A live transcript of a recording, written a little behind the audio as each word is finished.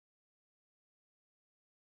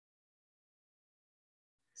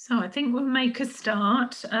So I think we'll make a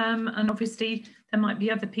start, and obviously there might be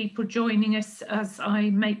other people joining us as I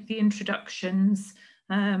make the introductions.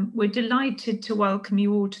 We're delighted to welcome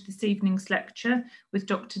you all to this evening's lecture with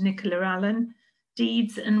Dr Nicola Allen,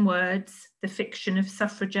 Deeds and Words, the Fiction of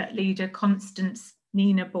Suffragette leader Constance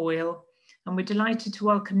Nina Boyle. And we're delighted to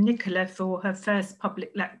welcome Nicola for her first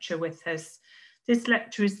public lecture with us. This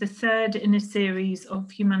lecture is the third in a series of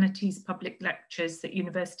humanities public lectures that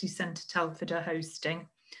University Centre Telford are hosting.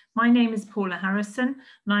 My name is Paula Harrison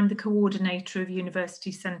and I'm the coordinator of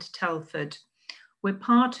University Centre Telford. We're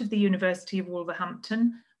part of the University of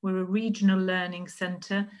Wolverhampton. We're a regional learning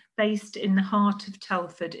centre based in the heart of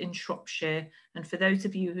Telford in Shropshire. And for those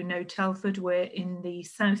of you who know Telford, we're in the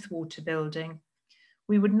Southwater building.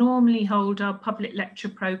 We would normally hold our public lecture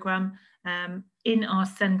programme in our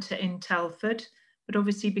centre in Telford, but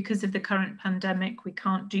obviously because of the current pandemic, we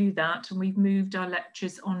can't do that and we've moved our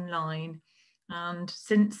lectures online. And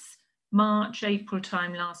since March, April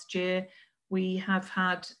time last year, we have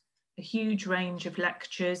had a huge range of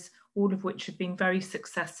lectures, all of which have been very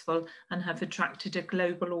successful and have attracted a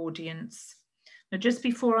global audience. Now, just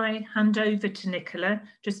before I hand over to Nicola,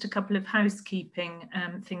 just a couple of housekeeping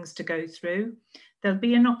things to go through. There'll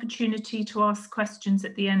be an opportunity to ask questions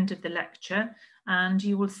at the end of the lecture, and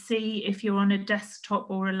you will see if you're on a desktop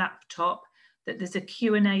or a laptop that there's a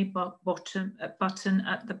Q&A button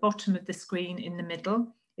at the bottom of the screen in the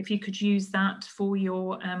middle. If you could use that for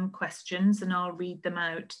your questions, and I'll read them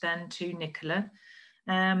out then to Nicola.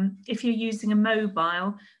 If you're using a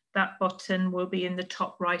mobile, that button will be in the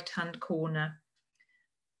top right-hand corner.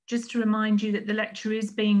 Just to remind you that the lecture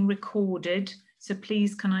is being recorded, so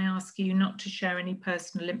please can I ask you not to share any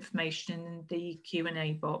personal information in the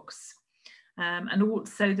Q&A box. And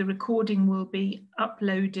also the recording will be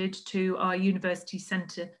uploaded to our University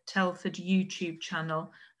Centre Telford YouTube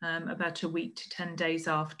channel about a week to 10 days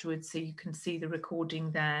afterwards, so you can see the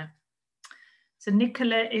recording there. So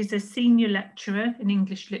Nicola is a senior lecturer in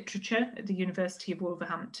English literature at the University of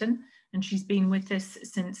Wolverhampton, and she's been with us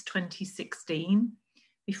since 2016.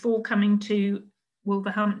 Before coming to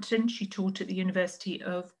Wolverhampton, she taught at the University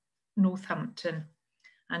of Northampton,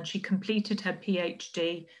 and she completed her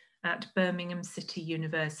PhD at Birmingham City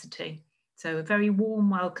University. So a very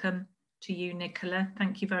warm welcome to you, Nicola.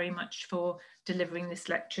 Thank you very much for delivering this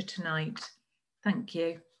lecture tonight. Thank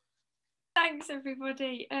you. Thanks,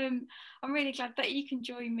 everybody. I'm really glad that you can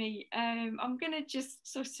join me. I'm going to just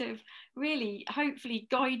sort of really, hopefully,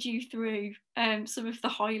 guide you through some of the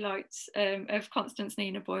highlights of Constance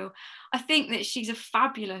Nina Boyle. I think that she's a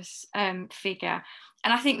fabulous figure,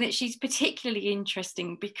 and I think that she's particularly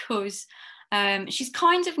interesting because she's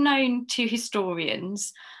kind of known to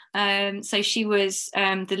historians. So she was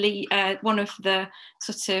the lead, one of the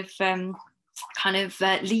sort of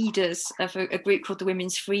leaders of a group called the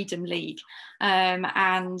Women's Freedom League,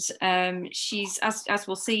 and she's, as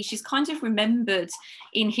we'll see, she's kind of remembered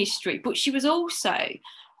in history, but she was also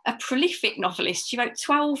a prolific novelist. She wrote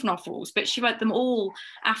 12 novels, but she wrote them all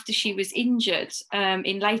after she was injured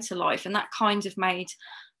in later life, and that kind of made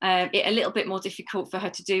it a little bit more difficult for her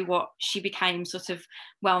to do what she became sort of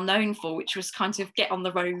well known for, which was kind of get on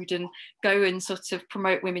the road and go and sort of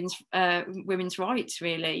promote women's rights,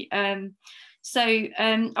 really. So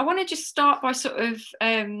I want to just start by sort of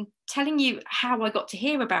telling you how I got to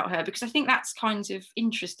hear about her, because I think that's kind of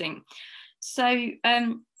interesting. So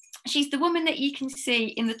she's the woman that you can see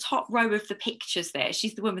in the top row of the pictures there.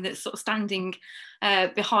 She's the woman that's sort of standing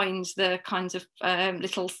behind the kind of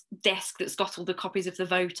little desk that's got all the copies of the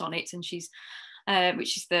vote on it, and she's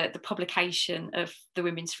which is the publication of the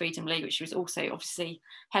Women's Freedom League, which she was also obviously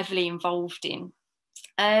heavily involved in.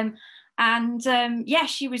 Yeah,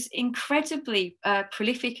 she was incredibly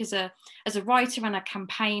prolific as a writer and a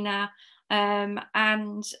campaigner.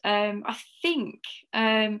 I think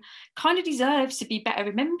kind of deserves to be better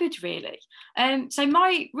remembered, really. So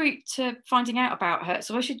my route to finding out about her,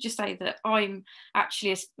 so I should just say that I'm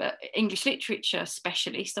actually an English literature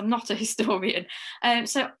specialist. I'm not a historian.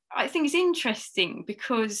 So I think it's interesting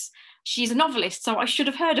because she's a novelist, so I should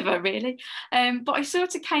have heard of her, really. But I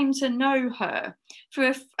sort of came to know her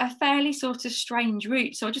through a fairly sort of strange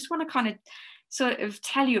route. So I just want to kind of sort of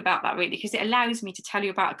tell you about that, really, because it allows me to tell you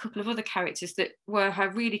about a couple of other characters that were her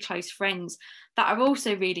really close friends that are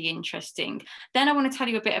also really interesting. Then I want to tell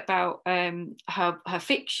you a bit about her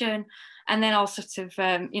fiction, and then I'll sort of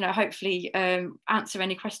hopefully answer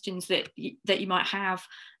any questions that you might have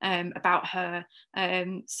about her.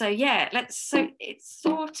 So it's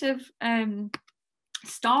sort of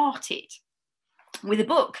started with a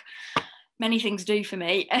book many things do for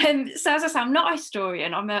me. So as I say, I'm not a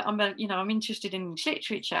historian. I'm interested in English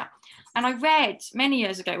literature. And I read many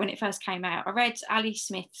years ago when it first came out, I read Ali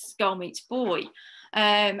Smith's Girl Meets Boy.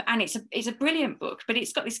 And it's a brilliant book, but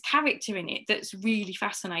it's got this character in it that's really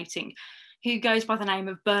fascinating, who goes by the name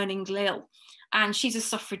of Burning Lil. And she's a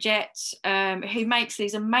suffragette who makes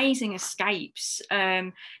these amazing escapes.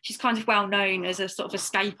 She's kind of well known as a sort of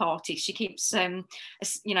escape artist. She keeps,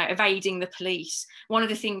 evading the police. One of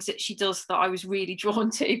the things that she does that I was really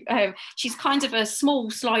drawn to, she's kind of a small,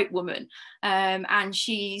 slight woman, and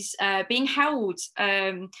she's being held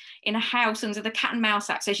in a house under the Cat and Mouse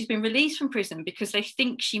Act. So she's been released from prison because they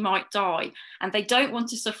think she might die, and they don't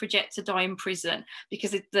want a suffragette to die in prison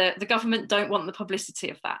because the government don't want the publicity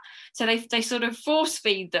of that. So they sort of force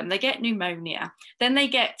feed them. They get pneumonia, then they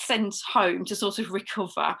get sent home to sort of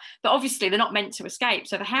recover, but obviously they're not meant to escape.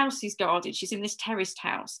 So the house is guarded. She's in this terraced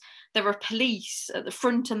house. There are police at the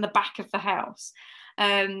front and the back of the house,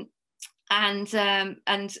 and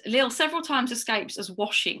Lil several times escapes as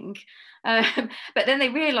washing, but then they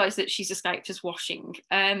realise that she's escaped as washing.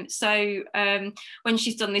 So when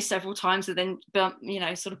she's done this several times and then burnt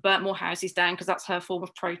more houses down, because that's her form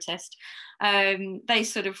of protest, they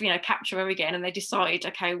sort of capture her again, and they decide,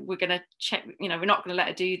 okay, we're going to check, we're not going to let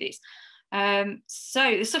her do this.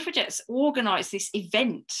 So the suffragettes organise this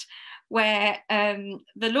event where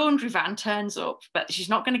the laundry van turns up, but she's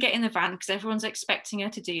not going to get in the van because everyone's expecting her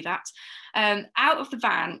to do that. Out of the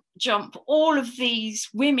van jump all of these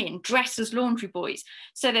women dressed as laundry boys.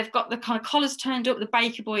 So they've got the kind of collars turned up, the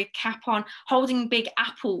baker boy cap on, holding big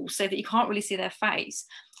apples so that you can't really see their face.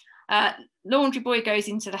 Laundry boy goes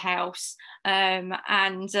into the house, and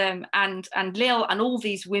Lil and all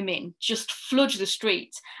these women just flood the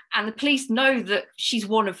street, and the police know that she's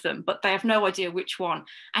one of them, but they have no idea which one,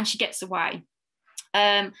 and she gets away.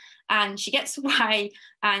 And she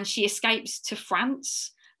escapes to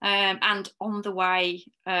France, and on the way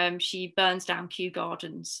she burns down Kew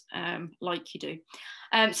Gardens, like you do.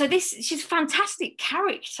 So she's a fantastic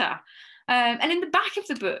character. And in the back of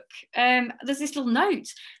the book, there's this little note,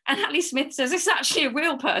 and Ali Smith says this is actually a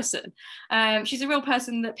real person. She's a real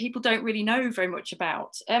person that people don't really know very much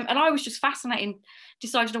about. And I was just fascinated,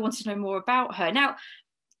 decided I wanted to know more about her. Now,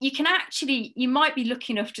 you might be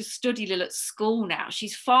lucky enough to study Lil at school now.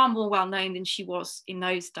 She's far more well known than she was in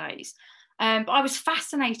those days. But I was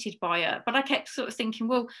fascinated by her, but I kept sort of thinking,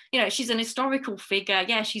 well, she's an historical figure.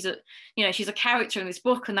 Yeah, she's a character in this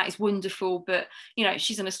book, and that is wonderful. But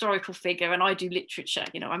she's an historical figure, and I do literature.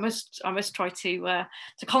 I must try to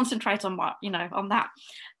concentrate on on that.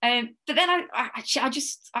 But then I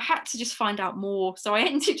had to just find out more. So I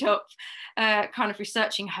ended up kind of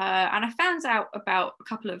researching her, and I found out about a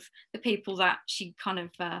couple of the people that she kind of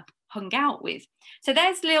hung out with. So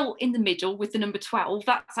there's Lil in the middle with the number 12.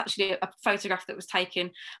 That's actually a photograph that was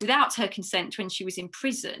taken without her consent when she was in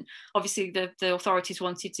prison. Obviously the authorities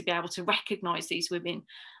wanted to be able to recognise these women.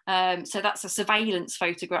 So that's a surveillance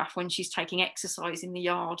photograph when she's taking exercise in the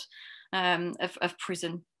yard of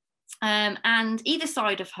prison. And either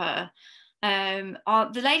side of her,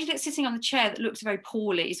 the lady that's sitting on the chair that looks very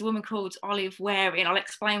poorly is a woman called Olive Waring. I'll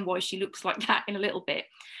explain why she looks like that in a little bit.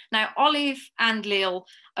 Now, Olive and Lil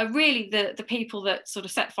are really the people that sort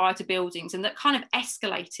of set fire to buildings and that kind of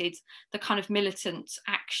escalated the kind of militant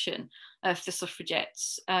action of the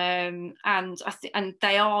suffragettes. And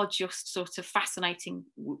they are just sort of fascinating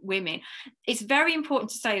women. It's very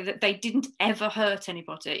important to say that they didn't ever hurt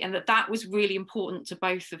anybody, and that was really important to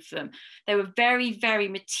both of them. They were very, very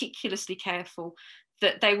meticulously careful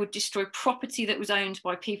that they would destroy property that was owned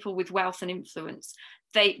by people with wealth and influence.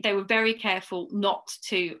 They were very careful not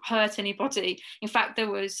to hurt anybody. In fact,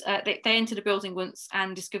 there was they entered a building once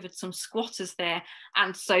and discovered some squatters there,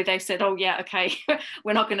 and so they said, "Oh yeah, okay,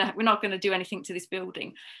 we're not gonna do anything to this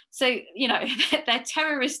building." So they're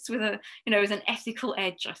terrorists with with an ethical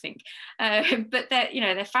edge, I think. But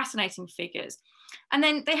they're fascinating figures. And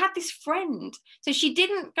then they had this friend. So she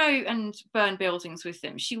didn't go and burn buildings with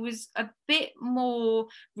them. She was a bit more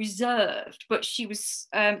reserved, but she was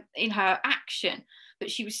in her action. But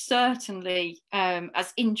she was certainly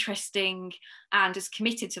as interesting and as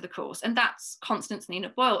committed to the cause. And that's Constance Nina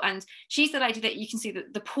Boyle. And she's the lady that you can see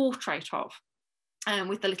the portrait of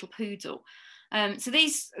with the little poodle. So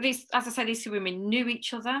these, as I say, these two women knew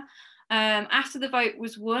each other. After the vote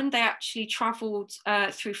was won, they actually travelled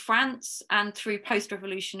through France and through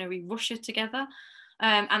post-revolutionary Russia together.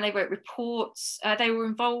 And they wrote reports. They were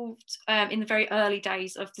involved in the very early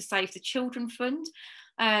days of the Save the Children Fund.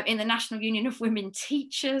 in the National Union of Women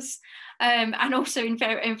Teachers, and also in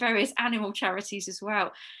various animal charities as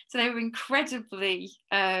well. So they were incredibly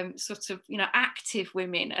sort of, you know, active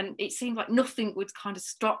women, and it seemed like nothing would kind of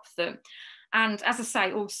stop them. And as I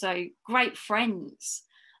say, also great friends.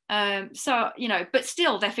 So, you know, but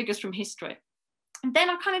still they're figures from history. And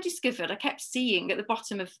then I kind of discovered, I kept seeing at the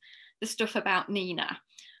bottom of the stuff about Nina,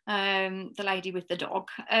 the lady with the dog,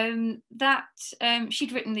 that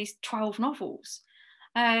she'd written these 12 novels.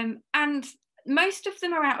 And most of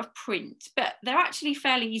them are out of print, but they're actually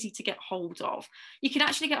fairly easy to get hold of. You can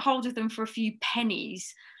actually get hold of them for a few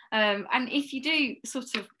pennies. And if you do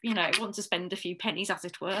sort of, you know, want to spend a few pennies, as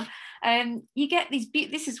it were, you get these,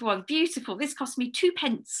 this is one beautiful, this cost me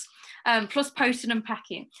 2p, plus postage and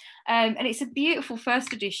packing. And it's a beautiful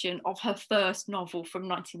first edition of her first novel from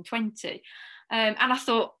 1920. And I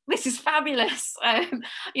thought, this is fabulous.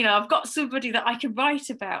 You know, I've got somebody that I can write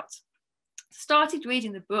about. Started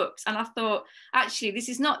reading the books, and I thought, actually, this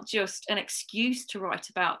is not just an excuse to write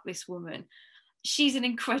about this woman. She's an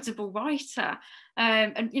incredible writer,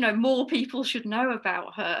 and you know, more people should know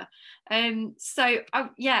about her. So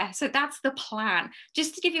that's the plan.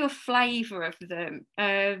 Just to give you a flavour of them,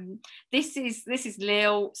 this is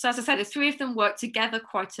Lil. So as I said, the three of them work together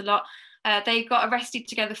quite a lot. They got arrested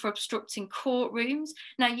together for obstructing courtrooms.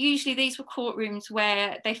 Now, usually these were courtrooms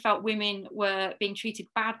where they felt women were being treated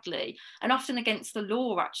badly, and often against the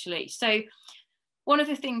law, actually. So one of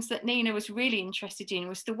the things that Nina was really interested in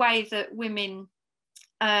was the way that women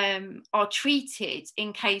are treated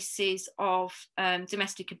in cases of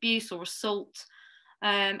domestic abuse or assault.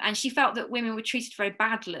 And she felt that women were treated very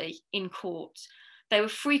badly in court. They were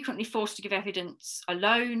frequently forced to give evidence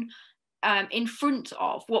alone, in front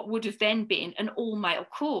of what would have then been an all-male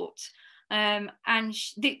court. And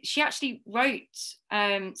she actually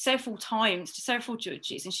wrote several times to several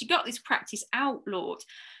judges, and she got this practice outlawed,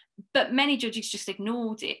 but many judges just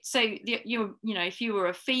ignored it. So you know, if you were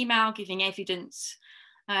a female giving evidence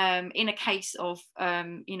in a case of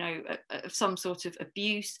of some sort of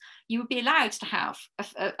abuse, you would be allowed to have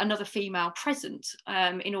another female present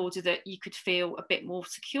in order that you could feel a bit more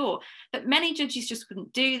secure. But many judges just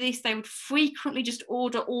wouldn't do this. They would frequently just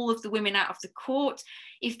order all of the women out of the court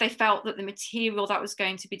if they felt that the material that was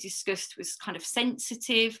going to be discussed was kind of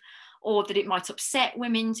sensitive, or that it might upset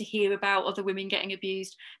women to hear about other women getting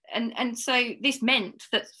abused. And so this meant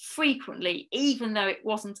that frequently, even though it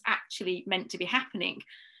wasn't actually meant to be happening,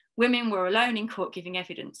 women were alone in court giving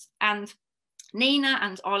evidence. And Nina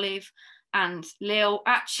and Olive and Lil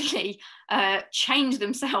actually changed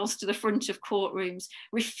themselves to the front of courtrooms,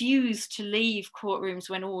 refused to leave courtrooms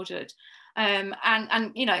when ordered, and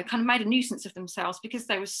you know, kind of made a nuisance of themselves because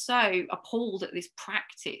they were so appalled at this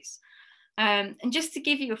practice. And just to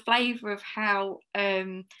give you a flavour of how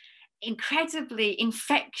incredibly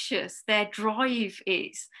infectious their drive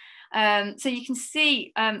is. So you can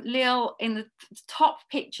see Lil in the top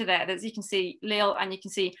picture there, as you can see Lil, and you can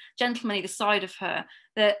see gentleman either side of her.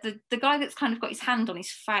 The guy that's kind of got his hand on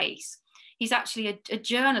his face, he's actually a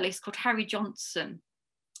journalist called Harry Johnson,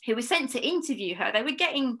 who was sent to interview her. They were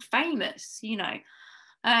getting famous, you know,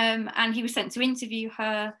 and he was sent to interview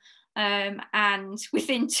her. And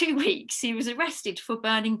within 2 weeks, he was arrested for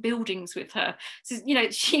burning buildings with her. So, you know,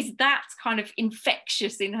 she's that kind of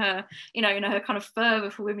infectious in her, you know, in her kind of fervour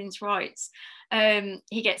for women's rights.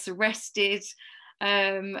 He gets arrested.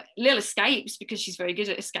 Lil escapes because she's very good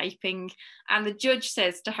at escaping. And the judge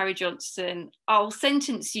says to Harry Johnson, I'll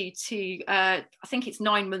sentence you to, I think it's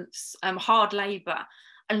 9 months hard labour,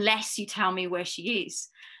 unless you tell me where she is.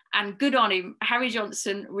 And good on him, Harry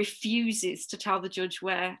Johnson refuses to tell the judge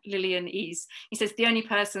where Lillian is. He says the only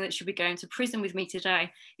person that should be going to prison with me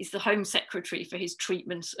today is the Home Secretary for his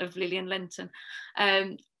treatment of Lillian Lenton.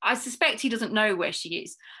 I suspect he doesn't know where she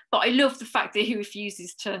is, but I love the fact that he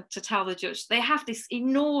refuses to tell the judge. They have this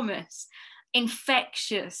enormous,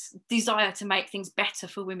 infectious desire to make things better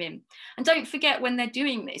for women. And don't forget, when they're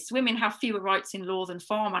doing this, women have fewer rights in law than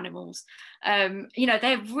farm animals. You know,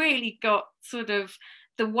 they've really got sort of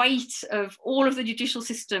the weight of all of the judicial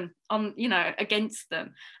system on, you know, against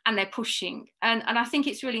them, and they're pushing. And I think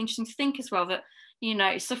it's really interesting to think as well that, you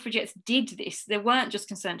know, suffragettes did this. They weren't just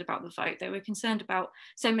concerned about the vote, they were concerned about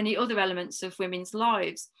so many other elements of women's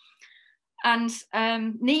lives. And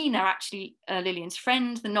Nina, actually Lillian's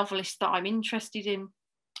friend, the novelist that I'm interested in,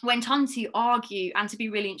 went on to argue and to be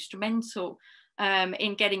really instrumental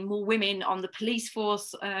in getting more women on the police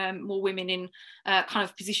force, more women in kind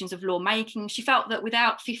of positions of lawmaking. She felt that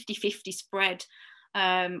without 50-50 spread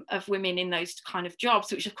of women in those kind of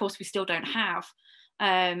jobs, which of course we still don't have,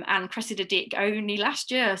 and Cressida Dick only last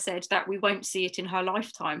year said that we won't see it in her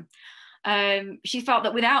lifetime. She felt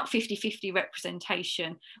that without 50-50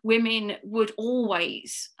 representation, women would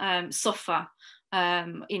always suffer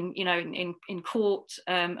in court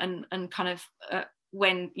and kind of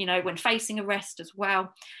when facing arrest as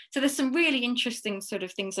well. So there's some really interesting sort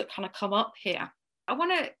of things that kind of come up here. I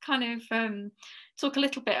want to kind of talk a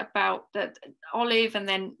little bit about that Olive, and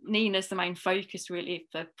then Nina's the main focus really of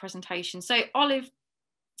the presentation. So Olive,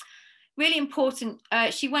 really important,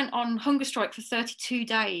 she went on hunger strike for 32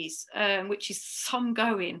 days, which is some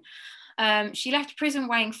going. She left prison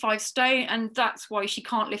weighing 5 stone, and that's why she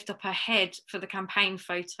can't lift up her head for the campaign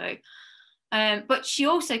photo. But she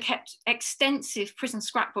also kept extensive prison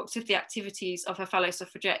scrapbooks of the activities of her fellow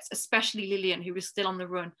suffragettes, especially Lillian, who was still on the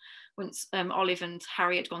run once Olive and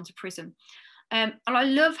Harry had gone to prison. And I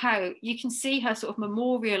love how you can see her sort of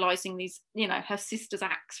memorialising these, her sister's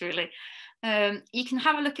acts, really. You can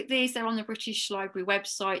have a look at these. They're on the British Library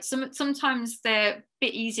website. Sometimes they're a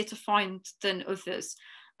bit easier to find than others,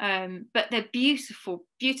 but they're beautiful,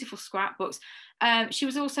 beautiful scrapbooks. She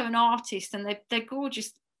was also an artist, and they're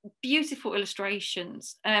gorgeous, beautiful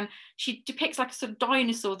illustrations. She depicts like a sort of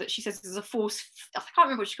dinosaur that she says is a force, I can't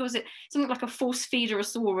remember what she calls it, something like a force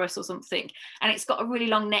feederosaurus or something, and it's got a really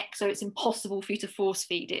long neck, so it's impossible for you to force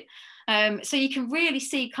feed it. So you can really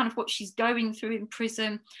see kind of what she's going through in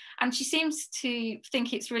prison, and she seems to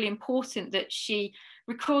think it's really important that she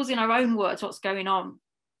records in her own words what's going on.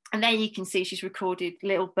 And there you can see she's recorded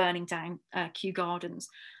Little burning down Kew Gardens,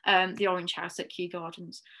 the Orange House at Kew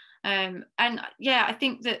Gardens. And yeah, I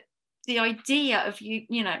think that the idea of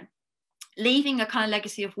leaving a kind of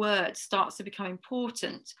legacy of words starts to become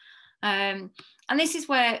important. And this is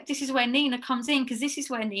where Nina comes in, because this is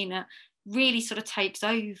where Nina really sort of takes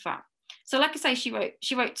over. So like I say, she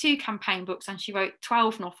wrote 2 campaign books, and she wrote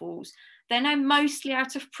 12 novels. They're now mostly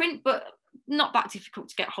out of print, but not that difficult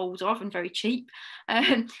to get hold of and very cheap.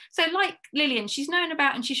 So like Lillian, she's known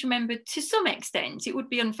about and she's remembered to some extent. It would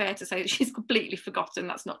be unfair to say that she's completely forgotten.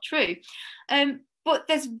 That's not true. But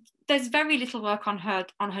there's very little work on her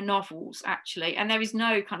novels, actually, and there is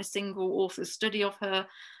no kind of single author's study of her,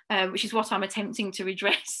 which is what I'm attempting to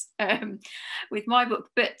redress with my book.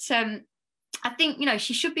 But I think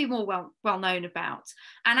she should be more well known about.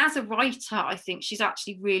 And as a writer, I think she's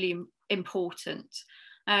actually really important.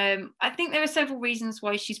 I think there are several reasons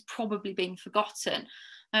why she's probably been forgotten.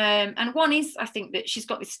 And one is, I think, that she's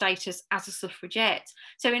got this status as a suffragette.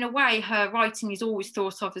 So in a way, her writing is always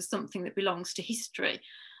thought of as something that belongs to history.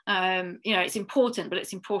 It's important, but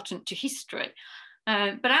it's important to history.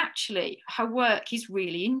 But actually, her work is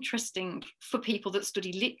really interesting for people that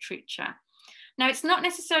study literature. Now, it's not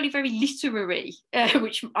necessarily very literary,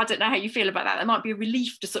 which I don't know how you feel about that. That might be a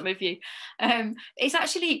relief to some of you. It's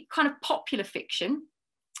actually kind of popular fiction.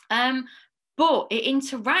 But it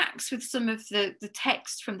interacts with some of the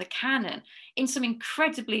text from the canon in some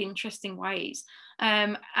incredibly interesting ways.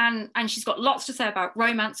 And she's got lots to say about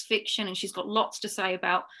romance fiction, and she's got lots to say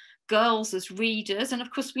about girls as readers. And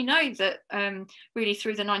of course, we know that really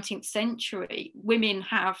through the 19th century, women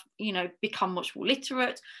have, become much more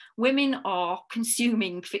literate. Women are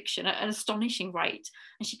consuming fiction at an astonishing rate.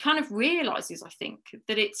 And she kind of realises, I think,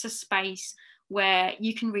 that it's a space where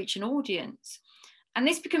you can reach an audience. And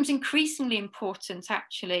this becomes increasingly important,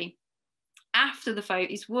 actually, after the vote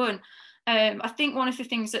is won. I think one of the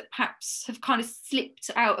things that perhaps have kind of slipped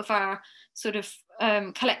out of our sort of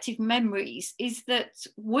collective memories is that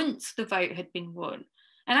once the vote had been won,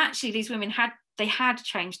 and actually these women had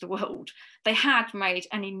changed the world, they had made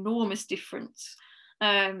an enormous difference.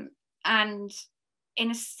 And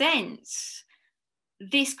in a sense,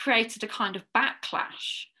 this created a kind of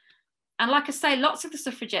backlash. And like I say, lots of the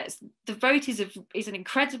suffragettes, the vote is an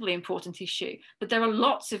incredibly important issue, but there are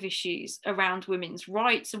lots of issues around women's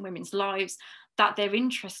rights and women's lives that they're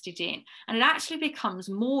interested in. And it actually becomes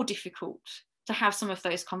more difficult to have some of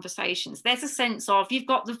those conversations. There's a sense of, you've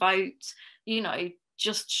got the vote,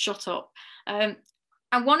 just shut up. And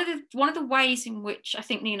one of the ways in which I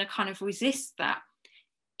think Nina kind of resists that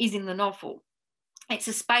is in the novel. It's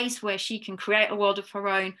a space where she can create a world of her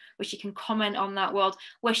own, where she can comment on that world,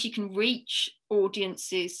 where she can reach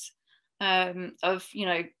audiences of,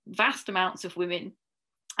 vast amounts of women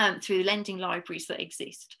through the lending libraries that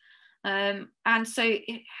exist. And so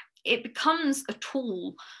it becomes a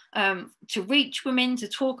tool to reach women, to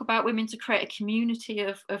talk about women, to create a community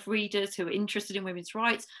of readers who are interested in women's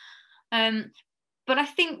rights. But I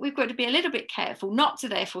think we've got to be a little bit careful not to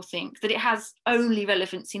therefore think that it has only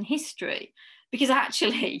relevance in history. Because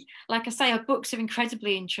actually, like I say, our books are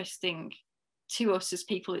incredibly interesting to us as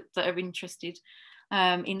people that are interested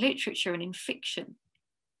in literature and in fiction.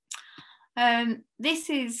 This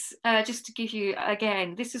is, just to give you,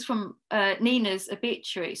 again, this is from Nina's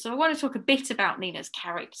obituary. So I want to talk a bit about Nina's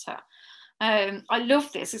character. I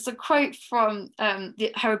love this. It's a quote from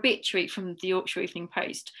her obituary from the Yorkshire Evening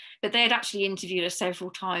Post, but they had actually interviewed her several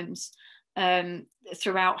times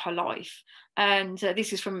throughout her life. And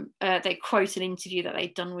this is from, they quote an interview that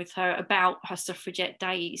they'd done with her about her suffragette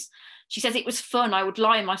days. She says, "It was fun. I would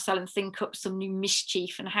lie in my cell and think up some new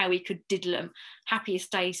mischief and how we could diddle them.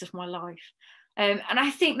 Happiest days of my life." And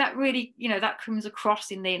I think that really, you know, that comes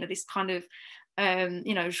across in Nina, this kind of,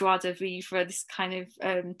 you know, joie de vivre, this kind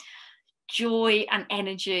of joy and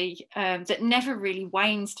energy that never really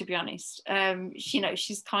wanes, to be honest. You know,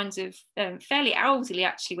 she's kind of fairly elderly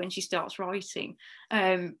actually when she starts writing,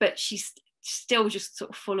 but she's still just sort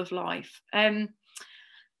of full of life.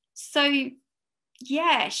 So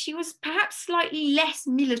yeah, she was perhaps slightly less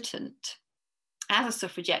militant as a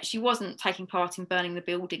suffragette. She wasn't taking part in burning the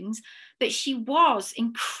buildings, but she was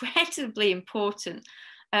incredibly important.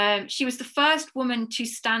 She was the first woman to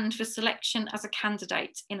stand for selection as a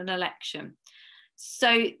candidate in an election.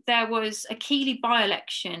 So there was a Keighley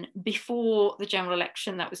by-election before the general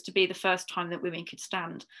election. That was to be the first time that women could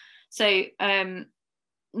stand. So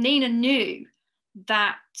Nina knew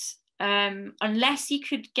that unless you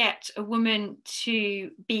could get a woman to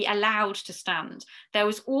be allowed to stand, there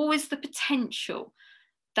was always the potential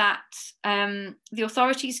that the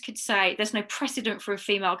authorities could say there's no precedent for a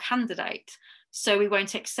female candidate, so we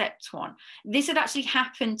won't accept one. This had actually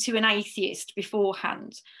happened to an atheist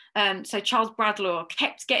beforehand. So Charles Bradlaugh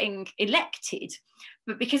kept getting elected,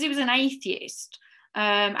 but because he was an atheist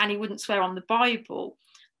and he wouldn't swear on the Bible,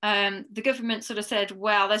 the government sort of said,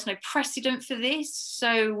 well, there's no precedent for this,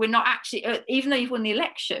 so we're not actually, even though you've won the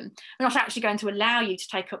election, we're not actually going to allow you to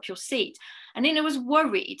take up your seat. And Nina was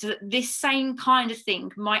worried that this same kind of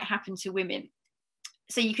thing might happen to women.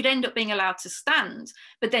 So you could end up being allowed to stand,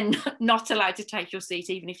 but then not allowed to take your seat,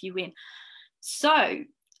 even if you win. So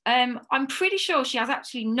I'm pretty sure she has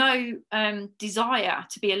actually no desire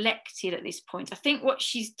to be elected at this point. I think what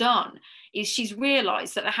she's done is she's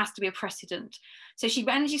realised that there has to be a precedent. So she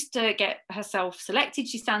manages to get herself selected.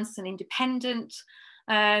 She stands as an independent.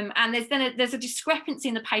 And there's a discrepancy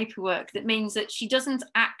in the paperwork that means that she doesn't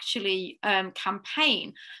actually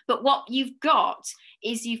campaign. But what you've got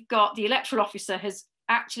is you've got the electoral officer has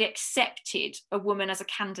actually accepted a woman as a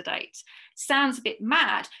candidate. Sounds a bit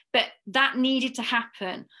mad, but that needed to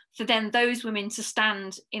happen for then those women to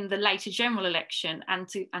stand in the later general election and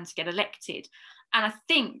to get elected. And I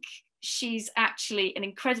think she's actually an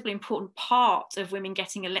incredibly important part of women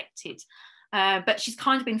getting elected. But she's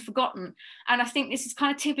kind of been forgotten. And I think this is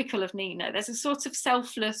kind of typical of Nina. There's a sort of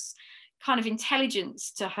selfless kind of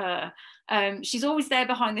intelligence to her. She's always there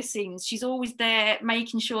behind the scenes. She's always there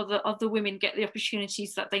making sure that other women get the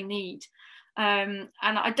opportunities that they need. And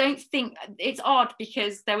I don't think, it's odd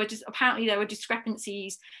because apparently there were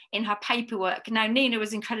discrepancies in her paperwork. Now, Nina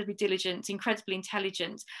was incredibly diligent, incredibly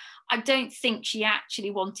intelligent. I don't think she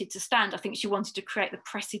actually wanted to stand. I think she wanted to create the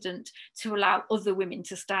precedent to allow other women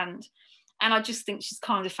to stand. And I just think she's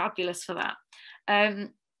kind of fabulous for that.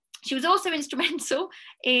 She was also instrumental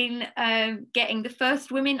in getting the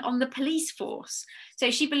first women on the police force.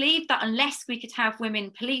 So she believed that unless we could have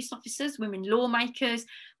women police officers, women lawmakers,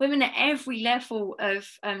 women at every level of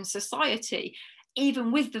society,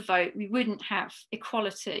 even with the vote, we wouldn't have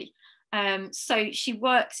equality. So she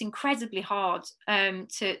works incredibly hard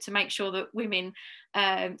to make sure that women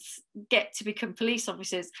get to become police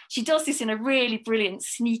officers. She does this in a really brilliant,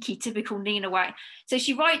 sneaky, typical Nina way. So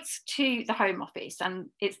she writes to the Home Office, and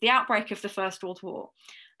it's the outbreak of the First World War.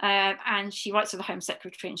 And she writes to the Home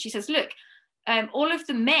Secretary and she says, look, all of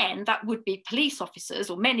the men that would be police officers,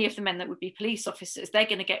 or many of the men that would be police officers, they're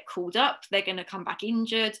going to get called up, they're going to come back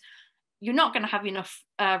injured. You're not going to have enough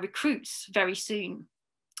recruits very soon.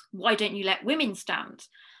 Why don't you let women stand?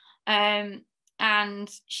 And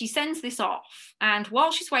she sends this off. And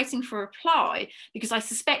while she's waiting for a reply, because I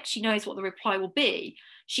suspect she knows what the reply will be,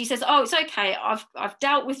 she says, oh, it's okay. I've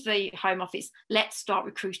dealt with the Home Office. Let's start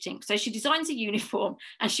recruiting. So she designs a uniform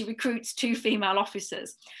and she recruits 2 female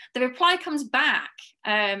officers. The reply comes back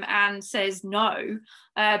and says no,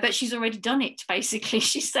 but she's already done it, basically.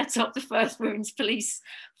 She set up the first women's police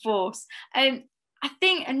force. I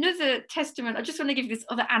think another testament, I just want to give you this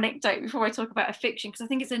other anecdote before I talk about her fiction, because I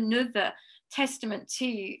think it's another testament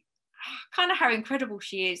to kind of how incredible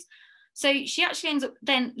she is. So she actually ends up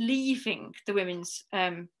then leaving the women's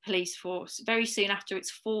police force very soon after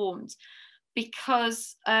it's formed,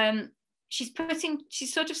 because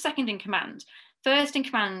she's sort of second in command. First in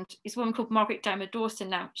command is a woman called Margaret Dowmer Dawson.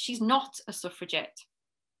 Now, she's not a suffragette.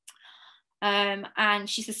 and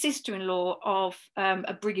she's the sister-in-law of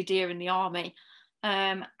a brigadier in the army.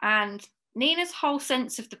 And Nina's whole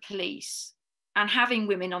sense of the police and having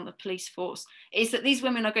women on the police force is that these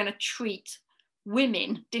women are going to treat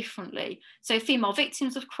women differently. So female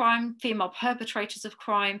victims of crime, female perpetrators of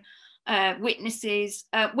crime, witnesses,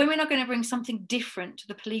 women are going to bring something different to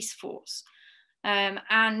the police force.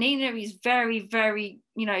 And Nina is very, very,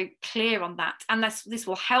 clear on that. And this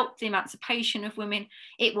will help the emancipation of women.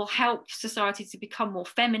 It will help society to become more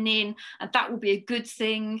feminine, and that will be a good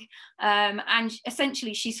thing. And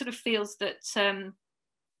essentially, she sort of feels that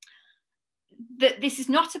that this is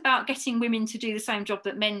not about getting women to do the same job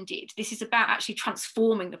that men did. This is about actually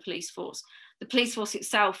transforming the police force. The police force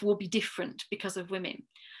itself will be different because of women.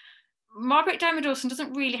 Margaret Diarmaid Dawson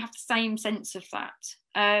doesn't really have the same sense of that.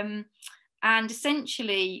 And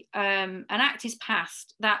essentially, an act is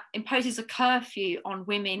passed that imposes a curfew on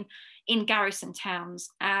women in garrison towns.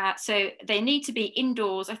 So they need to be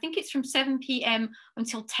indoors. I think it's from 7 p.m.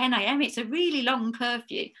 until 10 a.m. It's a really long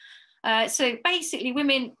curfew. So basically,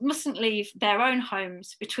 women mustn't leave their own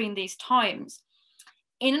homes between these times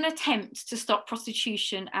in an attempt to stop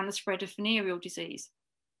prostitution and the spread of venereal disease.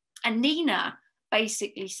 And Nina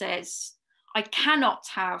basically says, I cannot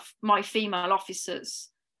have my female officers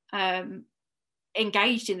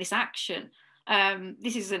engaged in this action.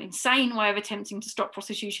 This is an insane way of attempting to stop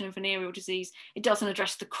prostitution and venereal disease. It doesn't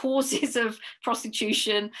address the causes of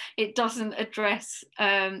prostitution. It doesn't address,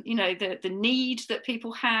 the need that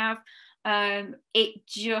people have. It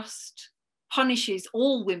just punishes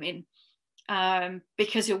all women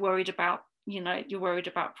because you're worried about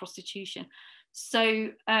prostitution.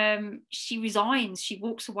 So she resigns, she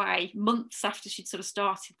walks away months after she'd sort of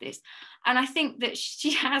started this. And I think that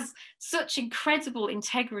she has such incredible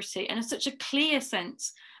integrity and such a clear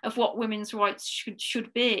sense of what women's rights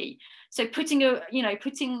should be. So putting a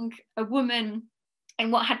woman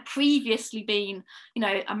in what had previously been,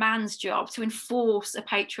 a man's job to enforce a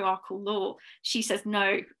patriarchal law, she says,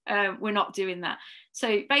 no, we're not doing that.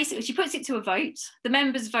 So basically, she puts it to a vote. The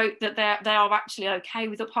members vote that they are actually okay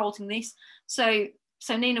with upholding this. So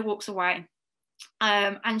Nina walks away,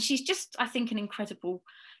 and she's just, I think, an incredible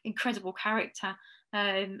character.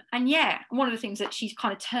 And yeah, one of the things that she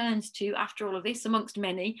kind of turns to after all of this, amongst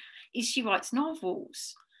many, is she writes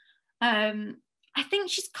novels. I think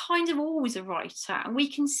she's kind of always a writer, and we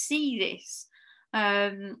can see this.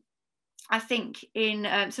 I think in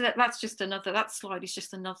so that's just another. That slide is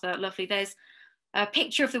just another lovely. There's a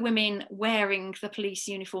picture of the women wearing the police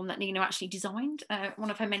uniform that Nina actually designed,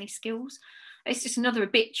 one of her many skills. It's just another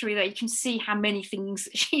obituary there. You can see how many things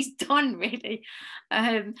she's done, really.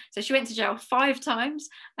 So she went to jail 5 times.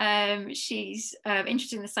 She's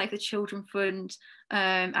interested in the Save the Children Fund,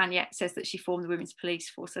 and yeah, it says that she formed the Women's Police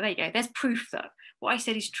Force. So there you go. There's proof that what I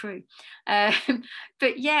said is true.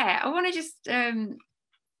 But yeah, I want to just have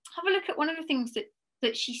a look at one of the things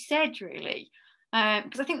that she said, really.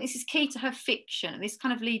 Because I think this is key to her fiction. This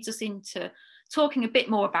kind of leads us into talking a bit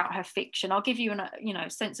more about her fiction. I'll give you a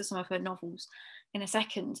sense of some of her novels in a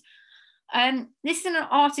second. This is an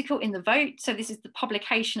article in The Vote. So this is the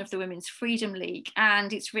publication of the Women's Freedom League,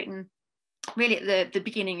 and it's written really at the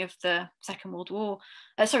beginning of the Second World War.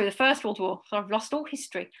 The First World War. So I've lost all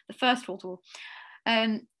history. The First World War.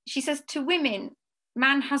 She says, to women,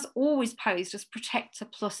 man has always posed as protector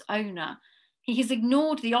plus owner. He has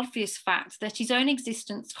ignored the obvious fact that his own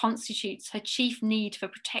existence constitutes her chief need for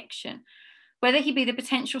protection. Whether he be the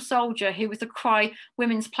potential soldier who, with the cry,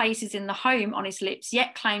 women's place is in the home on his lips,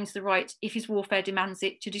 yet claims the right, if his warfare demands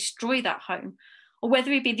it, to destroy that home, or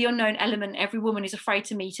whether he be the unknown element every woman is afraid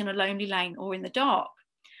to meet in a lonely lane or in the dark,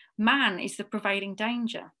 man is the prevailing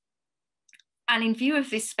danger. And in view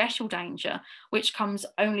of this special danger, which comes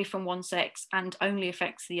only from one sex and only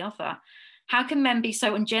affects the other, how can men be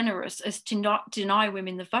so ungenerous as to not deny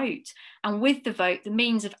women the vote, and with the vote, the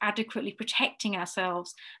means of adequately protecting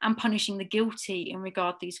ourselves and punishing the guilty in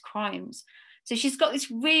regard to these crimes? So she's got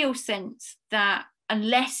this real sense that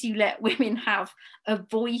unless you let women have a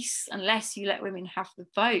voice, unless you let women have the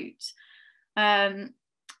vote,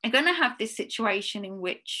 you're going to have this situation in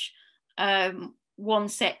which one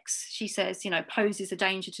sex, she says, poses a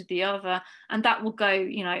danger to the other, and that will go,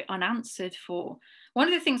 unanswered for. One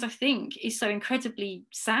of the things I think is so incredibly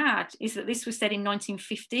sad is that this was said in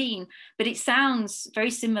 1915, but it sounds very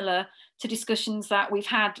similar to discussions that we've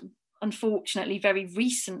had, unfortunately, very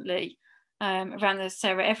recently around the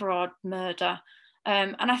Sarah Everard murder.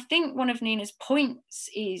 And I think one of Nina's points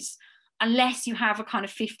is, unless you have a kind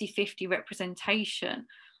of 50-50 representation,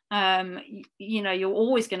 you're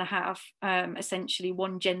always going to have essentially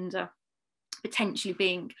one gender potentially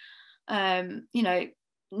being,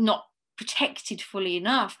 not protected fully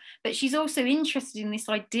enough, but she's also interested in this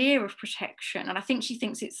idea of protection, and I think she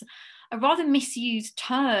thinks it's a rather misused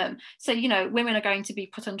term. So, you know, women are going to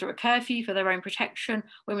be put under a curfew for their own protection,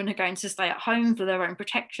 women are going to stay at home for their own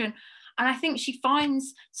protection, and I think she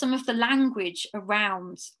finds some of the language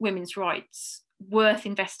around women's rights worth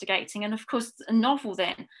investigating. And of course, a novel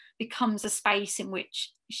then becomes a space in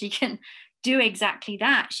which she can do exactly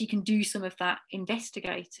that. She can do some of that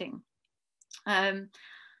investigating.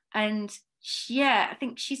 And yeah, I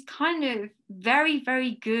think she's kind of very,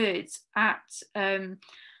 very good at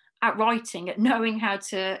writing, at knowing how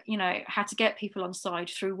to, you know, how to get people on side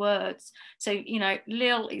through words. So, you know,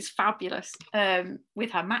 Lil is fabulous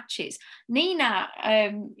with her matches. Nina,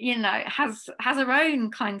 you know, has her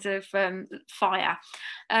own kind of fire.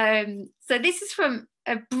 So this is from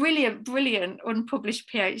a brilliant unpublished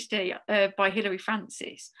PhD by Hilary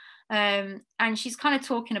Francis. And she's kind of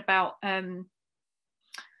talking about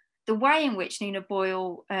the way in which Nina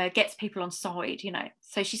Boyle gets people on side, you know.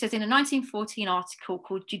 So she says in a 1914 article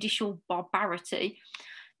called Judicial Barbarity,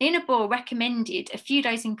 Nina Boyle recommended a few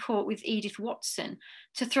days in court with Edith Watson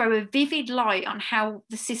to throw a vivid light on how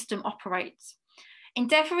the system operates.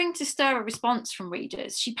 Endeavouring to stir a response from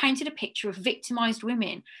readers, she painted a picture of victimised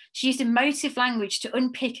women. She used emotive language to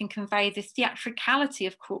unpick and convey the theatricality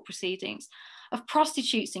of court proceedings. Of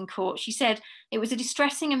prostitutes in court, she said it was a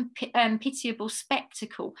distressing and pitiable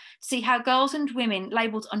spectacle to see how girls and women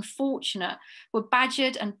labelled unfortunate were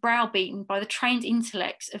badgered and browbeaten by the trained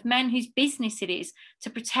intellects of men whose business it is to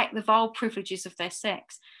protect the vile privileges of their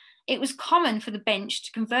sex. It was common for the bench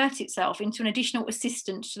to convert itself into an additional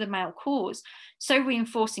assistant to the male cause, so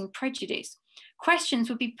reinforcing prejudice. Questions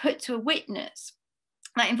would be put to a witness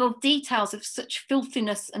that involved details of such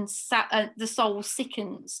filthiness and the soul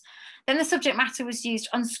sickens. Then the subject matter was used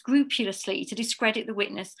unscrupulously to discredit the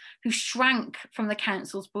witness who shrank from the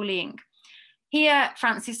counsel's bullying. Here,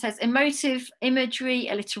 Francis says, emotive imagery,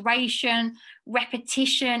 alliteration,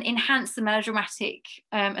 repetition enhance the melodramatic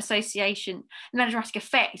association, the melodramatic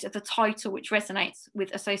effect of the title, which resonates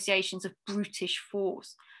with associations of brutish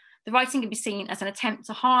force. The writing can be seen as an attempt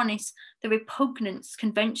to harness the repugnance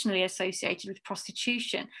conventionally associated with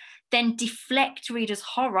prostitution, then deflect readers'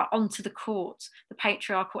 horror onto the court, the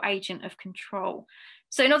patriarchal agent of control.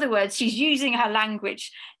 So in other words, she's using her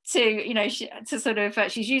language to, you know,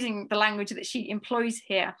 she's using the language that she employs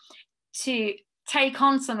here to take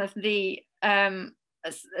on some of the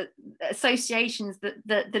associations,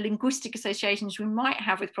 the linguistic associations we might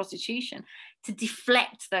have with prostitution, to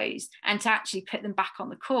deflect those and to actually put them back on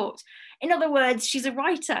the court. In other words, she's a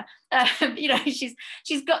writer. You know,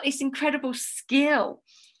 she's got this incredible skill.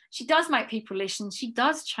 She does make people listen. She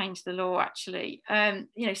does change the law, actually,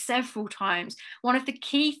 you know, several times. One of the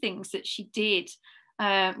key things that she did,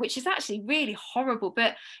 which is actually really horrible,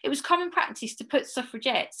 but it was common practice to put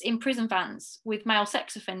suffragettes in prison vans with male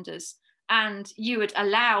sex offenders, and you would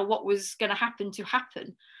allow what was going to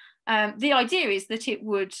happen. The idea is that it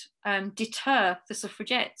would deter the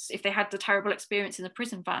suffragettes if they had the terrible experience in the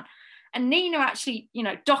prison van. And Nina actually, you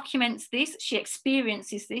know, documents this, she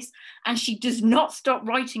experiences this, and she does not stop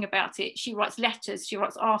writing about it. She writes letters, she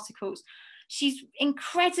writes articles. She's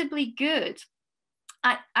incredibly good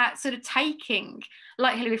at sort of taking,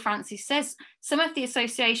 like Hilary Francis says, some of the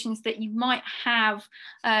associations that you might have,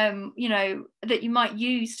 you know, that you might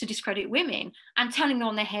use to discredit women, and turning them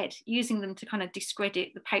on their head, using them to kind of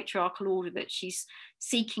discredit the patriarchal order that she's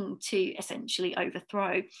seeking to essentially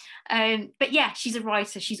overthrow. But yeah, she's a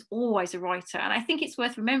writer. She's always a writer. And I think it's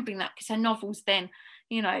worth remembering that, because her novels then,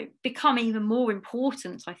 you know, become even more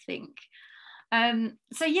important, I think.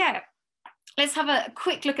 So yeah, let's have a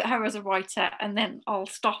quick look at her as a writer, and then I'll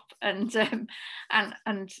stop and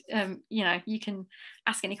you know, you can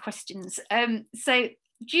ask any questions. So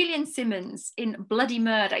Julian Simmons in Bloody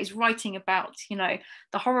Murder is writing about, you know,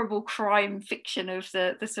 the horrible crime fiction of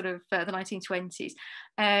the sort of the 1920s.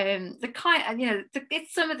 The kind, you know,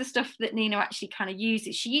 it's some of the stuff that Nina actually kind of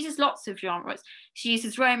uses. She uses lots of genres. She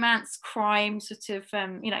uses romance, crime, sort of,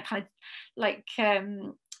 you know, kind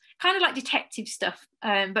of like detective stuff,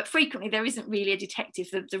 but frequently there isn't really a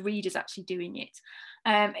detective, the reader's actually doing it.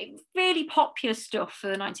 Really popular stuff for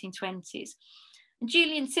the 1920s. And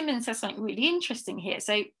Julian Simmons says something really interesting here.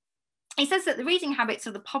 So he says that the reading habits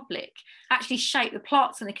of the public actually shape the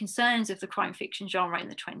plots and the concerns of the crime fiction genre in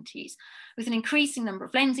the 20s, with an increasing number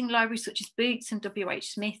of lending libraries such as Boots and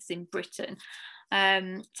W.H. Smith's in Britain.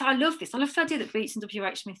 So I love this. I love the idea that Boots and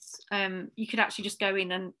W.H. Smith's, you could actually just go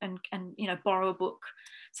in and you know, borrow a book.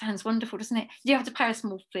 Sounds wonderful, doesn't it? You have to pay a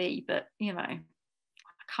small fee, but you know, I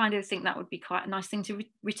kind of think that would be quite a nice thing to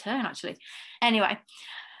return, actually. Anyway,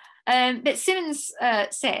 but Simmons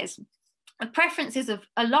says the preferences of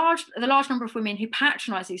the large number of women who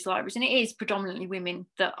patronise these libraries, and it is predominantly women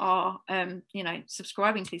that are,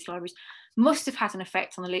 subscribing to these libraries, must have had an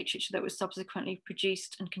effect on the literature that was subsequently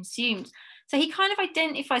produced and consumed. So he kind of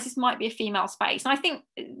identifies this might be a female space. And I think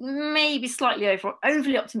maybe slightly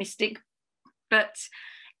overly optimistic, but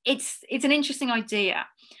it's an interesting idea.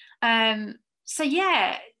 So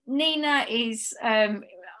yeah, Nina is a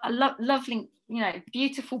lovely,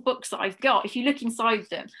 beautiful books that I've got. If you look inside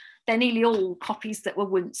them, they're nearly all copies that were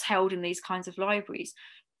once held in these kinds of libraries.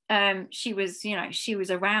 She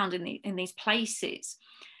was around in these places.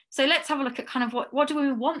 So let's have a look at kind of what do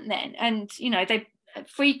we want then? And, they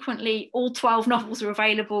frequently, all 12 novels are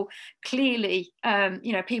available. Clearly,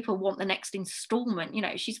 people want the next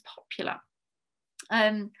installment. She's popular.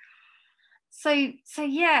 So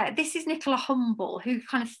yeah, this is Nicola Humble, who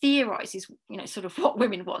kind of theorizes, sort of what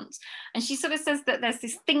women want. And she sort of says that there's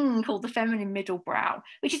this thing called the feminine middle brow,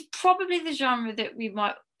 which is probably the genre that we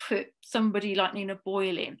might put somebody like Nina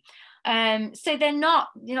Boyle in. So they're not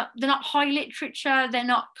high literature. They're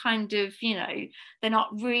not kind of, they're not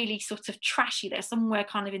really sort of trashy. They're somewhere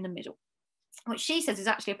kind of in the middle, which she says is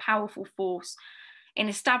actually a powerful force in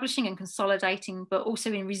establishing and consolidating, but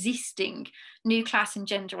also in resisting new class and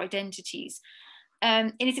gender identities.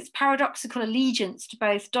 It is its paradoxical allegiance to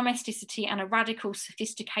both domesticity and a radical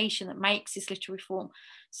sophistication that makes this literary form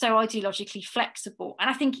so ideologically flexible. And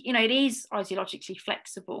I think, it is ideologically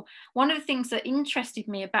flexible. One of the things that interested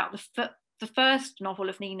me about the first novel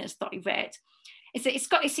of Nina's that I read is that it's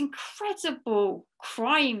got this incredible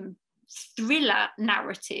crime thriller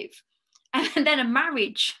narrative and then a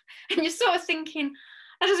marriage. And you're sort of thinking,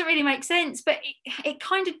 that doesn't really make sense, but it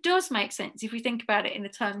kind of does make sense if we think about it in the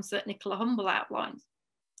terms that Nicola Humble outlines.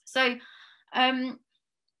 So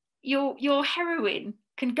your heroine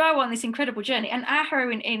can go on this incredible journey, and our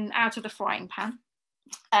heroine in Out of the Frying Pan,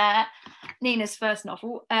 Nina's first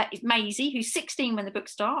novel, is Maisie, who's 16 when the book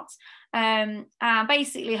starts.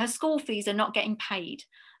 Basically, her school fees are not getting paid,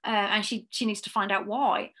 and she needs to find out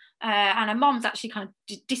why. And her mom's actually kind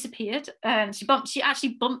of disappeared. She actually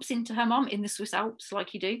bumps into her mom in the Swiss Alps,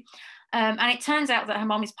 like you do. And it turns out that her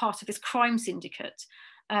mom is part of this crime syndicate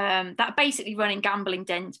that are basically running gambling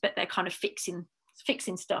dens, but they're kind of fixing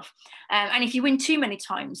stuff. And if you win too many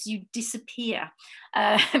times, you disappear.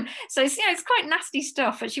 So it's quite nasty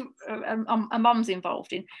stuff that a mum's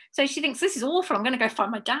involved in. So she thinks, this is awful, I'm going to go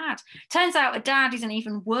find my dad. Turns out her dad is an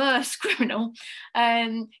even worse criminal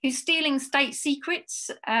who's stealing state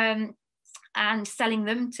secrets and selling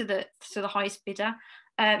them to the highest bidder.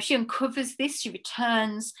 She uncovers this, she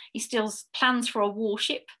returns, he steals plans for a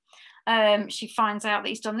warship. She finds out that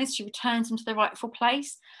he's done this, she returns him to the rightful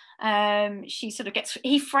place.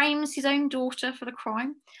 He frames his own daughter for the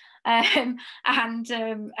crime. And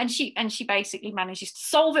she basically manages to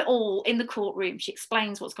solve it all in the courtroom. She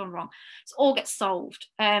explains what's gone wrong. So all gets solved.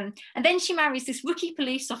 And then she marries this rookie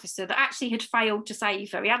police officer that actually had failed to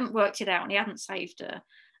save her. He hadn't worked it out and he hadn't saved her.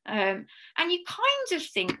 And you kind of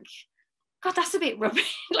think, God, that's a bit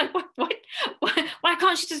rubbish. Like, why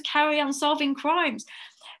can't she just carry on solving crimes?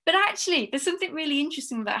 But actually, there's something really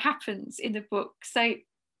interesting that happens in the book. So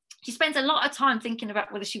she spends a lot of time thinking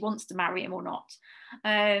about whether she wants to marry him or not.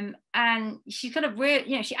 And she kind of,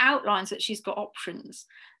 she outlines that she's got options.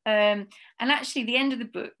 And actually, the end of the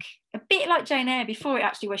book, a bit like Jane Eyre before it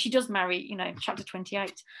actually, where she does marry, chapter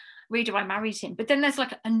 28, reader, I married him. But then there's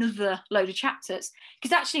like another load of chapters,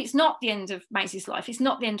 because actually it's not the end of Maisie's life. It's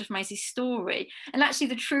not the end of Maisie's story. And actually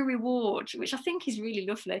the true reward, which I think is really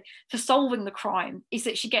lovely, for solving the crime is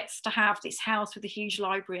that she gets to have this house with a huge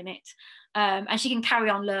library in it. And she can carry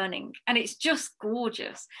on learning. And it's just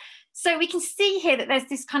gorgeous. So we can see here that there's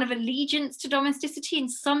this kind of allegiance to domesticity in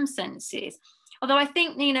some senses. Although I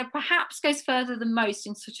think Nina perhaps goes further than most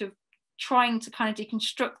in sort of trying to kind of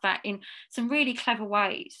deconstruct that in some really clever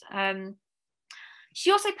ways.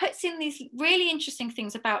 She also puts in these really interesting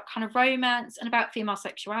things about kind of romance and about female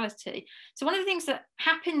sexuality. So one of the things that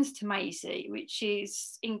happens to Maisie, which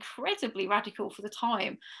is incredibly radical for the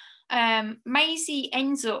time, Maisie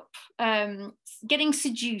ends up getting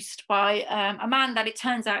seduced by a man that it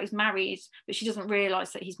turns out is married, but she doesn't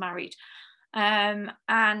realise that he's married.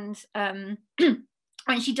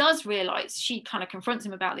 When she does realise, she kind of confronts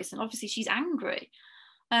him about this, and obviously she's angry.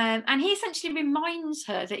 And he essentially reminds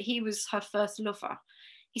her that he was her first lover.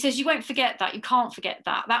 He says, you won't forget that, you can't forget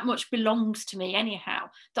that. That much belongs to me anyhow,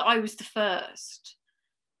 that I was the first.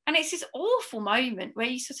 And it's this awful moment where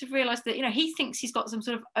you sort of realise that, he thinks he's got some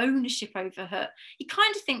sort of ownership over her. He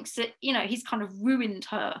kind of thinks that, he's kind of ruined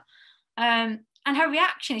her. And And her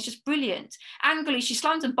reaction is just brilliant. Angrily, she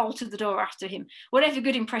slammed and bolted the door after him. Whatever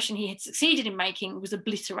good impression he had succeeded in making was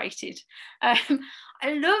obliterated. I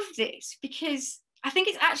love this because I think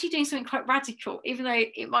it's actually doing something quite radical, even though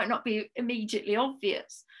it might not be immediately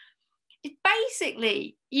obvious. It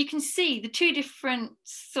basically, you can see the two different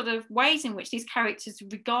sort of ways in which these characters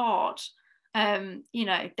regard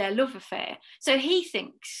their love affair. So he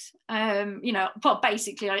thinks, well,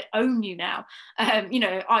 basically, I own you now. I'm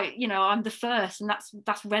the first, and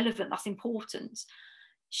that's relevant, that's important.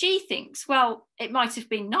 She thinks, well, it might have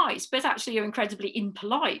been nice, but actually you're incredibly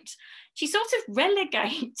impolite. She sort of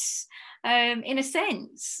relegates, in a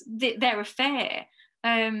sense, their affair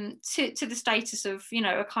to the status of,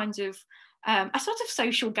 a kind of a sort of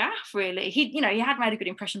social gaffe, really. He had made a good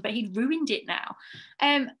impression, but he'd ruined it now.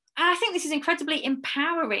 And I think this is incredibly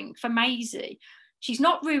empowering for Maisie. She's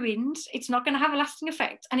not ruined. It's not going to have a lasting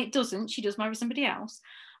effect. And it doesn't. She does marry somebody else.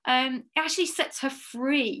 It actually sets her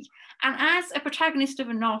free. And as a protagonist of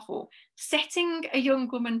a novel, setting a young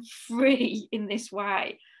woman free in this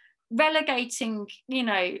way, relegating,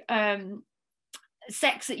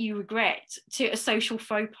 sex that you regret to a social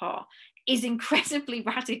faux pas is incredibly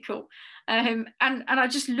radical. And I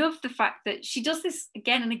just love the fact that she does this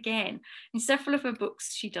again and again. In several of her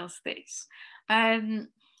books, she does this.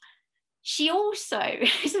 She also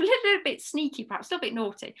is a little bit sneaky, perhaps a little bit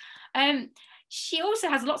naughty. She also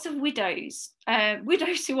has lots of widows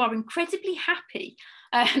who are incredibly happy.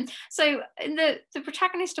 So the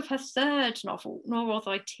protagonist of her third novel, Nor Are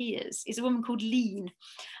Thy Tears, is a woman called Lean,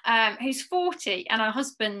 who's 40, and her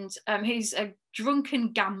husband, who's a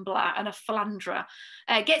drunken gambler and a philanderer,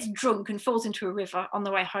 gets drunk and falls into a river on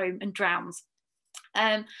the way home and drowns.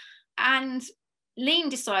 And Lean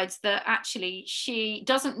decides that actually she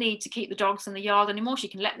doesn't need to keep the dogs in the yard anymore. She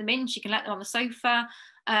can let them in, she can let them on the sofa.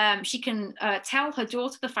 She can tell her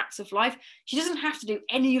daughter the facts of life. She doesn't have to do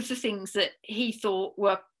any of the things that he thought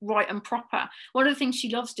were right and proper. One of the things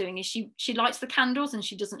she loves doing is she lights the candles and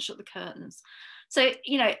she doesn't shut the curtains. So,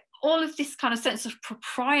 all of this kind of sense of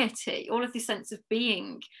propriety, all of this sense of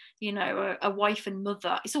being, a wife and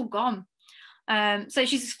mother, it's all gone. So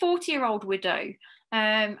she's this 40-year-old widow,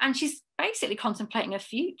 and she's basically contemplating her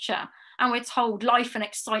future. And we're told life and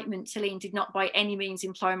excitement to Lean did not by any means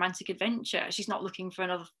imply romantic adventure. She's not looking for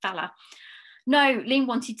another fella. No, Lean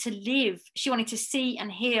wanted to live. She wanted to see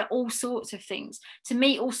and hear all sorts of things, to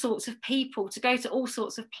meet all sorts of people, to go to all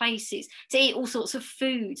sorts of places, to eat all sorts of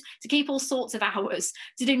food, to keep all sorts of hours,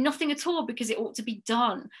 to do nothing at all because it ought to be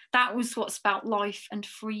done. That was what's about life and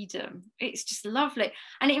freedom. It's just lovely.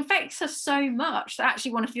 And it infects her so much that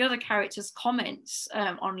actually one of the other characters comments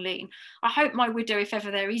on Lean, I hope my widow, if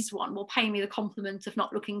ever there is one, will pay me the compliment of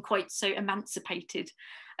not looking quite so emancipated.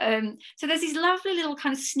 So there's these lovely little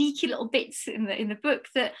kind of sneaky little bits in the book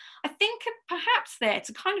that I think are perhaps there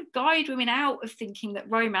to kind of guide women out of thinking that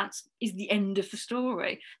romance is the end of the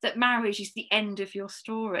story, that marriage is the end of your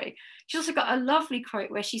story. She's also got a lovely quote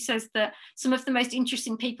where she says that some of the most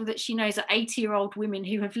interesting people that she knows are 80-year-old women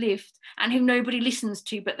who have lived and who nobody listens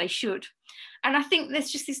to, but they should. And I think there's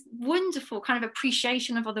just this wonderful kind of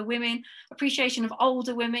appreciation of other women, appreciation of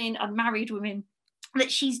older women, unmarried women, that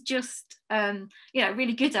she's just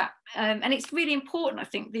really good at, and it's really important. I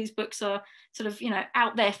think these books are sort of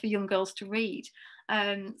out there for young girls to read.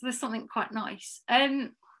 So there's something quite nice.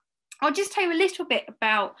 I'll just tell you a little bit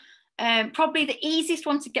about probably the easiest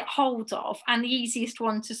one to get hold of and the easiest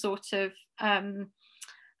one to sort of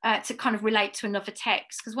to kind of relate to another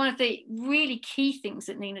text, because one of the really key things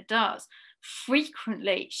that Nina does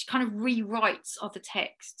frequently, she kind of rewrites other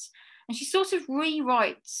texts. And she sort of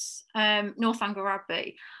rewrites Northanger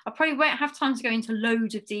Abbey. I probably won't have time to go into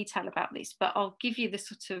loads of detail about this, but I'll give you the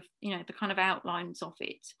sort of, the kind of outlines of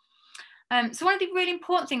it. So one of the really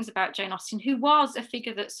important things about Jane Austen, who was a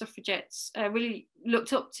figure that suffragettes really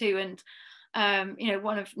looked up to, and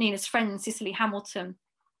one of Nina's friends, Cicely Hamilton,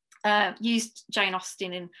 used Jane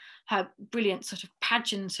Austen in her brilliant sort of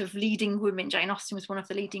pageant of leading women. Jane Austen was one of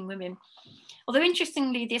the leading women. Although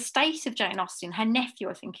interestingly, the estate of Jane Austen, her nephew,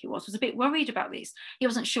 I think he was a bit worried about this. He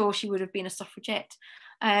wasn't sure she would have been a suffragette.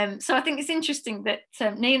 So I think it's interesting that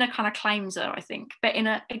Nina kind of claims her, I think, but in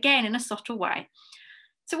a subtle way.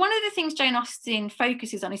 So one of the things Jane Austen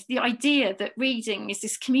focuses on is the idea that reading is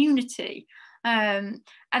this community, and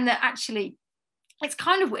that actually it's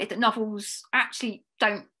kind of weird that novels actually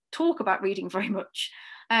don't talk about reading very much.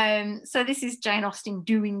 So this is Jane Austen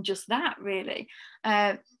doing just that, really.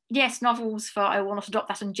 Yes, novels for I will not adopt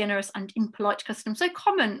that ungenerous and impolite custom so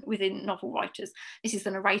common within novel writers. This is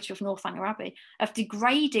the narrator of Northanger Abbey, of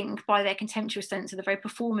degrading by their contemptuous sense of the very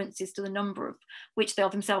performances to the number of which they are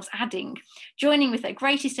themselves adding, joining with their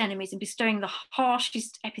greatest enemies in bestowing the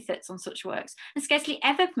harshest epithets on such works, and scarcely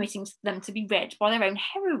ever permitting them to be read by their own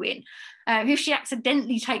heroine, who, if she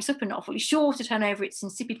accidentally takes up a novel, is sure to turn over its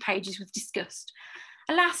insipid pages with disgust.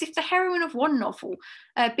 Alas, if the heroine of one novel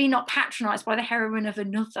be not patronised by the heroine of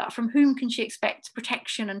another, from whom can she expect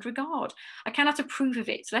protection and regard? I cannot approve of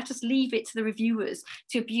it. Let us leave it to the reviewers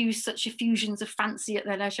to abuse such effusions of fancy at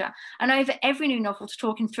their leisure, and over every new novel to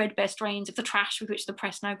talk in threadbare strains of the trash with which the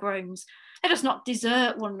press now groans. Let us not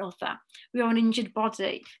desert one another. We are an injured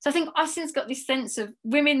body. So I think Austen's got this sense of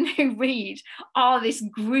women who read are this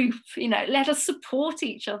group, you know, let us support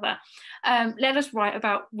each other. Let us write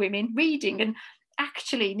about women reading. And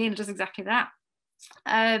actually, Nina does exactly that.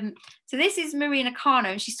 So this is Marina Cano,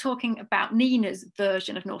 and she's talking about Nina's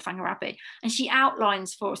version of Northanger Abbey, and she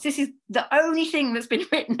outlines for us. This is the only thing that's been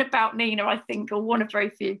written about Nina, I think, or one of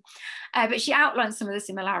very few, but she outlines some of the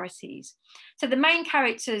similarities. So the main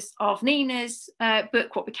characters of Nina's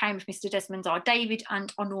book, What Became of Mr. Desmond, are David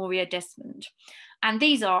and Honoria Desmond, and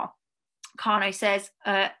these are, Carno says,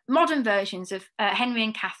 modern versions of Henry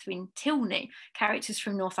and Catherine Tilney, characters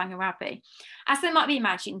from Northanger Abbey. As they might be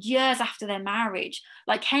imagined, years after their marriage,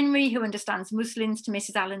 like Henry, who understands muslins to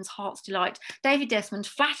Mrs. Allen's heart's delight, David Desmond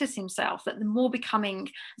flatters himself that the more becoming,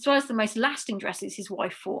 as well as the most lasting dresses his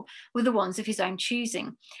wife wore, were the ones of his own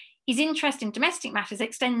choosing. His interest in domestic matters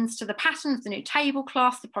extends to the pattern of the new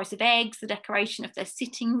tablecloth, the price of eggs, the decoration of their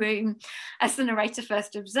sitting room. As the narrator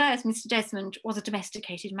first observes, Mr. Desmond was a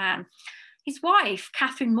domesticated man. His wife,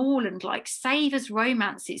 Catherine Morland, savours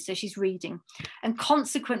romances, so she's reading, and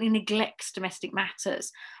consequently neglects domestic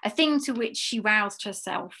matters, a thing to which she roused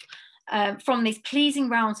herself from these pleasing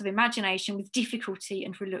realms of imagination with difficulty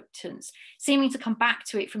and reluctance, seeming to come back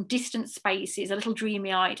to it from distant spaces, a little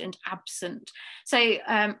dreamy-eyed and absent. So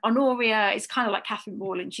Honoria is kind of like Catherine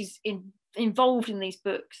Morland. She's involved in these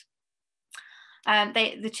books.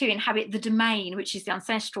 The two inhabit the domain, which is the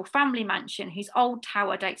ancestral family mansion, whose old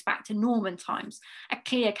tower dates back to Norman times, a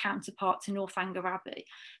clear counterpart to Northanger Abbey.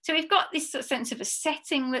 So we've got this sort of sense of a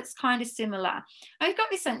setting that's kind of similar. And we've got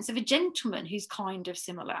this sense of a gentleman who's kind of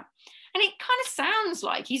similar. And it kind of sounds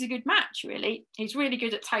like he's a good match, really. He's really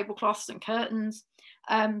good at tablecloths and curtains.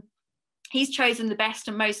 He's chosen the best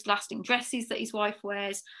and most lasting dresses that his wife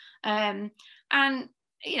wears. And,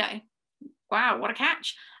 you know, wow, what a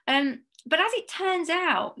catch. But as it turns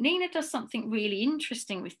out, Nina does something really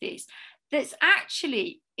interesting with this that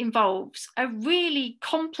actually involves a really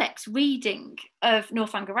complex reading of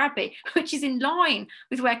Northanger Abbey, which is in line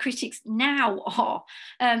with where critics now are,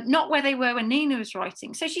 not where they were when Nina was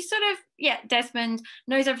writing. So she's sort of, Desmond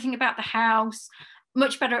knows everything about the house,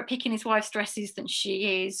 much better at picking his wife's dresses than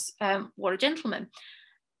she is. What a gentleman.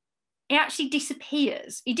 He actually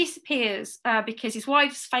disappears. He disappears because his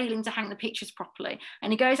wife's failing to hang the pictures properly,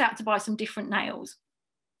 and he goes out to buy some different nails,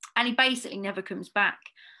 and he basically never comes back.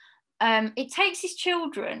 It takes his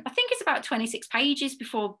children, I think it's about 26 pages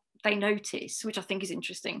before they notice, which I think is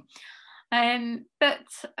interesting. But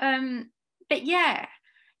yeah,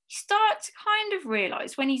 you start to kind of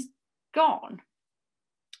realise when he's gone,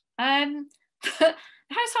 the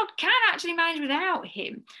household can actually manage without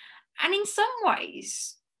him. And in some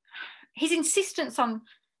ways, his insistence on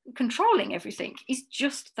controlling everything is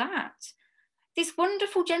just that. This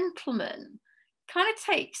wonderful gentleman kind of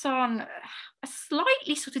takes on a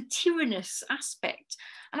slightly sort of tyrannous aspect.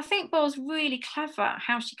 And I think Boyle's really clever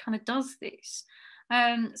how she kind of does this.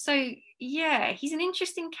 So yeah, he's an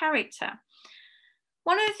interesting character.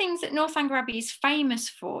 One of the things that Northanger Abbey is famous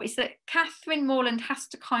for is that Catherine Morland has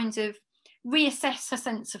to kind of reassess her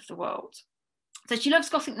sense of the world. So she loves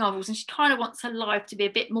Gothic novels, and she kind of wants her life to be a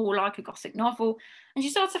bit more like a Gothic novel. And she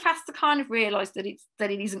sort of has to kind of realise that it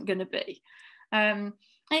isn't going to be. And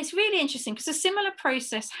it's really interesting because a similar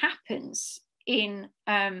process happens in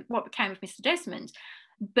What Became of Mr. Desmond.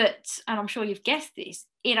 But, and I'm sure you've guessed this,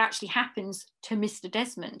 it actually happens to Mr.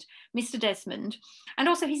 Desmond, and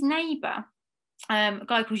also his neighbour, a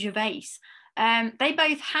guy called Gervais. They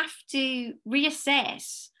both have to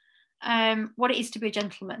reassess what it is to be a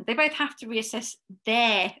gentleman. They both have to reassess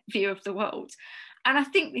their view of the world. And I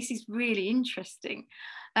think this is really interesting.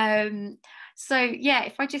 So yeah,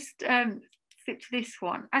 if I just flip to this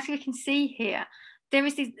one, as we can see here, there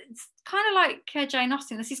is this, it's kind of like Jane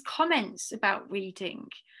Austen, there's these comments about reading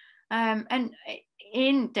and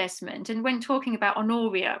in Desmond, and when talking about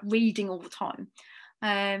Honoria reading all the time,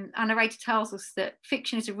 And narrator tells us that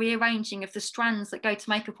fiction is a rearranging of the strands that go to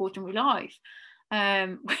make up ordinary life,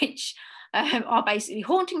 which are basically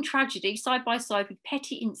haunting tragedy side by side with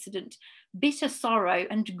petty incident, bitter sorrow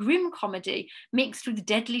and grim comedy mixed with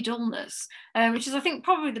deadly dullness, which is, I think,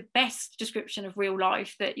 probably the best description of real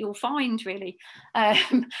life that you'll find, really.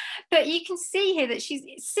 But you can see here that she's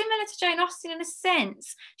similar to Jane Austen in a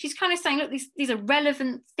sense. She's kind of saying, look, these are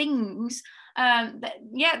relevant things. That,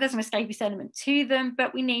 yeah, there's an escapist element to them,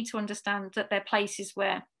 but we need to understand that they're places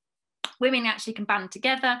where women actually can band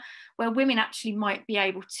together, where women actually might be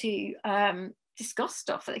able to discuss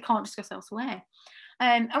stuff that they can't discuss elsewhere.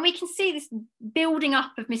 And we can see this building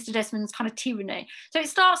up of Mr. Desmond's kind of tyranny. So it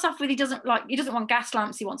starts off with he doesn't want gas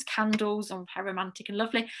lamps, he wants candles, and how romantic and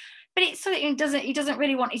lovely. But it's so that he doesn't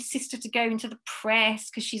really want his sister to go into the press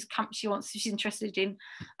because she's interested in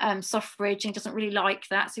suffrage, and he doesn't really like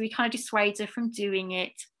that. So he kind of dissuades her from doing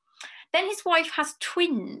it. Then his wife has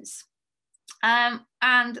twins.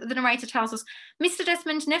 And the narrator tells us Mr.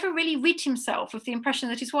 Desmond never really rid himself of the impression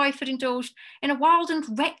that his wife had indulged in a wild and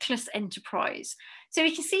reckless enterprise. So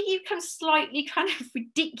we can see he becomes slightly kind of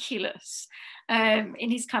ridiculous in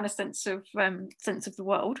his kind of sense of the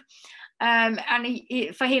world. And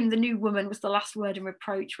for him, the new woman was the last word in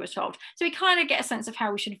reproach, we're told. So we kind of get a sense of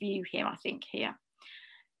how we should view him, I think, here.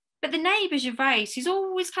 But the neighbour, Gervase, is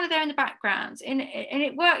always kind of there in the background. And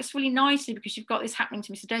it works really nicely because you've got this happening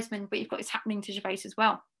to Mr. Desmond, but you've got this happening to Gervase as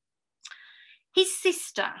well. His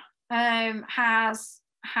sister has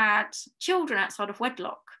had children outside of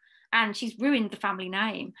wedlock, and she's ruined the family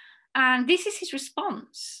name. And this is his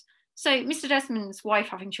response. So Mr. Desmond's wife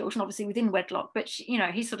having children, obviously within wedlock, but she,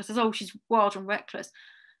 he sort of says, oh, she's wild and reckless.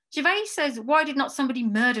 Gervase says, why did not somebody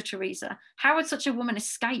murder Teresa? How had such a woman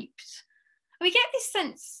escaped? And we get this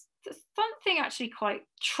sense, something actually quite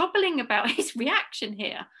troubling about his reaction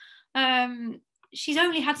here. She's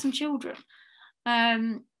only had some children.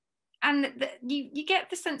 And you get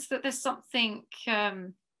the sense that there's something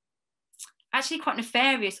actually quite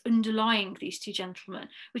nefarious underlying these two gentlemen,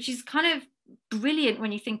 which is kind of brilliant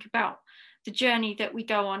when you think about the journey that we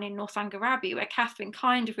go on in Northanger Abbey, where Catherine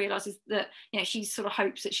kind of realises that, she sort of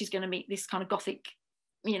hopes that she's going to meet this kind of Gothic,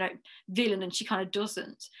 villain, and she kind of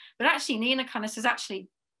doesn't. But actually, Nina kind of says, actually,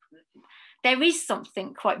 there is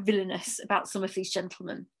something quite villainous about some of these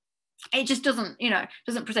gentlemen. It just doesn't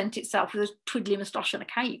present itself with a twiddly moustache and a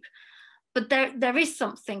cape. But there is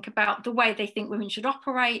something about the way they think women should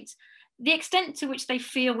operate, the extent to which they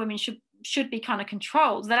feel women should be kind of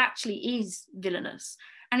controlled, that actually is villainous.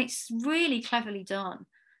 And it's really cleverly done.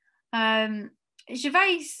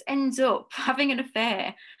 Gervase ends up having an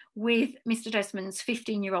affair with Mr. Desmond's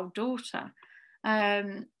 15-year-old daughter.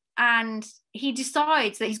 And he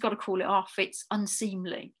decides that he's got to call it off. It's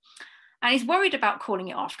unseemly. And he's worried about calling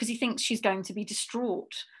it off because he thinks she's going to be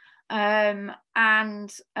distraught. And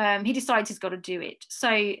he decides he's got to do it.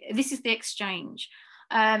 So this is the exchange.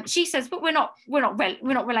 She says, but we're not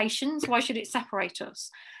relations. Why should it separate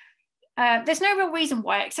us? There's no real reason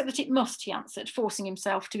why, except that it must, he answered, forcing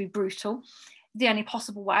himself to be brutal. The only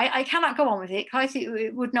possible way. I cannot go on with it. I think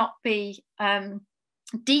it would not be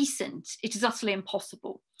decent. It is utterly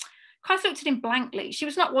impossible. Clive looked at him blankly. She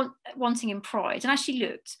was not wanting in pride, and as she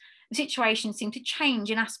looked, the situation seemed to change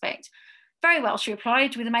in aspect. Very well, she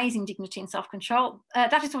replied, with amazing dignity and self-control.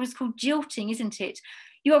 That is what is called jilting, isn't it?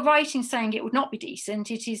 You are right in saying it would not be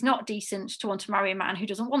decent. It is not decent to want to marry a man who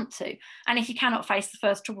doesn't want to. And if you cannot face the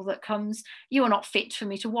first trouble that comes, you are not fit for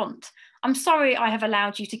me to want. I'm sorry I have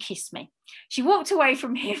allowed you to kiss me. She walked away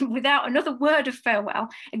from him without another word of farewell,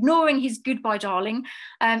 ignoring his goodbye, darling.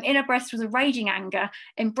 In her breast was a raging anger,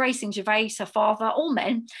 embracing Gervase, her father, all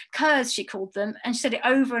men, curs she called them, and she said it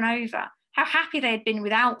over and over. How happy they had been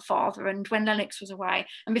without father, and when Lennox was away,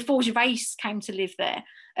 and before Gervase came to live there.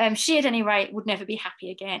 She, at any rate, would never be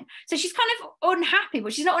happy again. So she's kind of unhappy,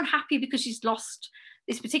 but she's not unhappy because she's lost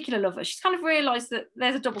this particular lover. She's kind of realised that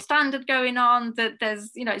there's a double standard going on, that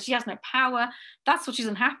there's, she has no power. That's what she's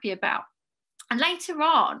unhappy about. And later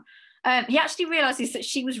on, he actually realises that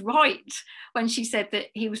she was right when she said that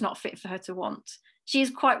he was not fit for her to want. She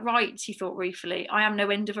is quite right, he thought ruefully. I am no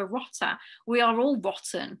end of a rotter. We are all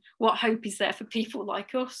rotten. What hope is there for people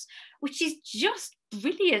like us? Which is just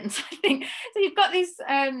brilliant, I think. So you've got this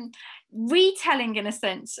retelling, in a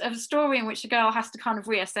sense, of a story in which a girl has to kind of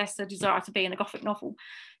reassess her desire to be in a Gothic novel,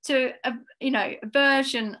 to a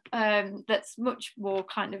version that's much more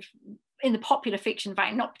kind of in the popular fiction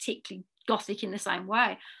vein, not particularly Gothic in the same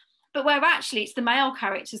way. but where actually it's the male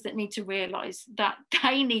characters that need to realise that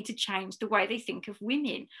they need to change the way they think of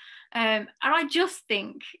women. And I just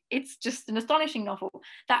think it's just an astonishing novel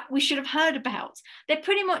that we should have heard about. They're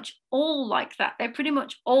pretty much all like that. They're pretty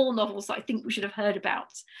much all novels that I think we should have heard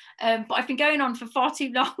about. But I've been going on for far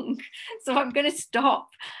too long, so I'm going to stop.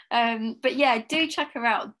 But yeah, do check her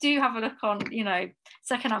out. Do have a look on, you know,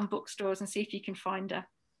 secondhand bookstores and see if you can find her.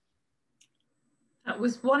 That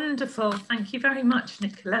was wonderful. Thank you very much,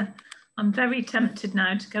 Nicola. I'm very tempted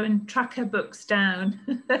now to go and track her books down.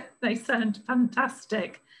 They sound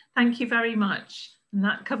fantastic. Thank you very much. And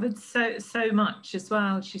that covered so much as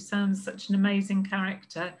well. She sounds such an amazing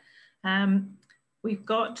character. We've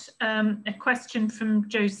got a question from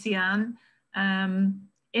Josiane.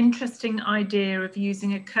 Interesting idea of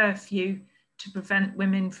using a curfew to prevent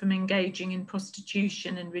women from engaging in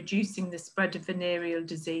prostitution and reducing the spread of venereal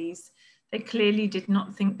disease. They clearly did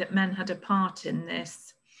not think that men had a part in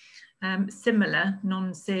this. Similar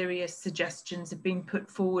non-serious suggestions have been put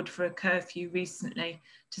forward for a curfew recently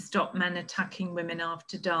to stop men attacking women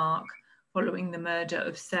after dark following the murder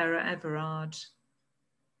of Sarah Everard.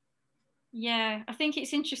 Yeah, I think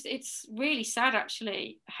it's interesting. It's really sad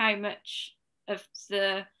actually how much of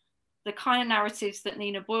the kind of narratives that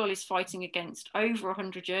Nina Boyle is fighting against over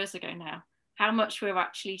 100 years ago now, how much we're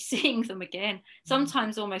actually seeing them again,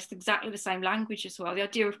 sometimes almost exactly the same language as well. The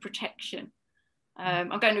idea of protection. I'm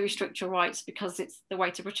going to restrict your rights because it's the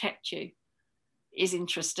way to protect you is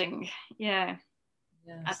interesting. Yeah.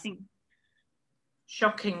 Yes. I think.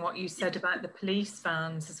 Shocking what you said about the police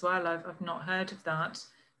vans as well. I've not heard of that,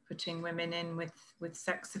 putting women in with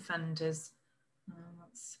sex offenders.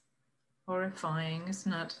 That's horrifying,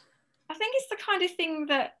 isn't it? I think it's the kind of thing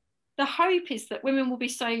that the hope is that women will be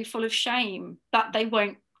so full of shame that they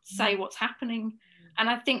won't say what's happening. And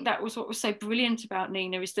I think that was what was so brilliant about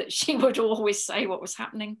Nina, is that she would always say what was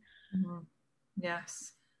happening.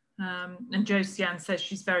 Yes. And Josiane says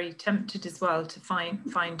she's very tempted as well to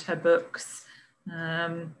find her books.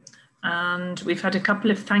 And we've had a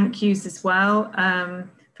couple of thank yous as well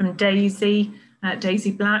from Daisy.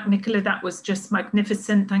 Daisy Black. Nicola, that was just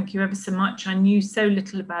magnificent. Thank you ever so much. I knew so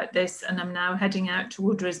little about this and I'm now heading out to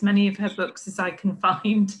order as many of her books as I can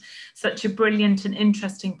find. Such a brilliant and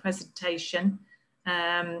interesting presentation.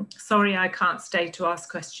 Sorry I can't stay to ask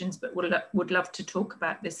questions, but would love to talk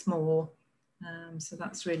about this more. So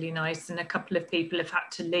that's really nice. And a couple of people have had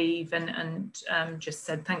to leave and just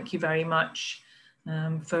said thank you very much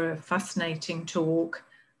for a fascinating talk.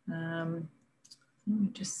 Let me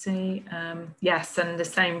just see. Yes, and the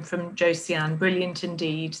same from Josiane. Brilliant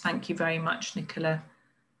indeed. Thank you very much, Nicola.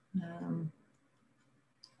 I'm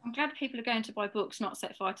glad people are going to buy books, not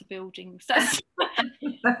set fire to buildings.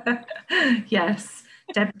 Yes.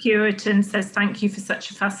 Deb Curitan says, thank you for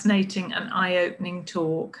such a fascinating and eye-opening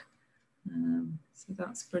talk. So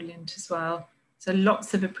that's brilliant as well. So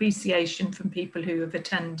lots of appreciation from people who have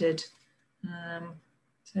attended.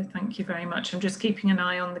 So thank you very much. I'm just keeping an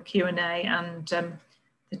eye on the Q&A and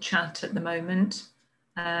the chat at the moment.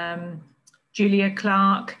 Julia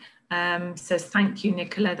Clark says, thank you,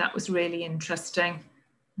 Nicola. That was really interesting.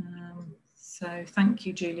 So thank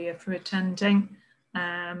you, Julia, for attending.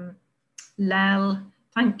 Lel,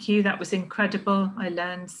 thank you. That was incredible. I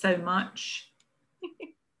learned so much.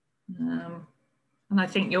 And I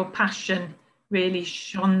think your passion really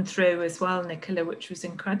shone through as well, Nicola, which was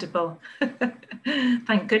incredible.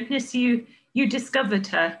 Thank goodness you discovered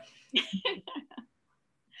her.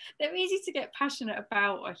 They're easy to get passionate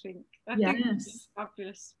about, I think. I yes. think they're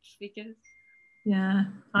fabulous speakers. Yeah,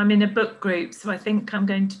 I'm in a book group, so I think I'm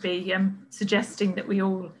going to be suggesting that we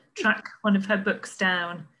all track one of her books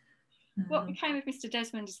down. What became of Mr.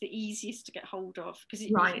 Desmond is the easiest to get hold of, because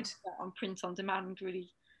it right. on print on demand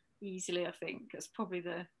really easily. I think that's probably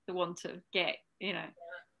the one to get. You know,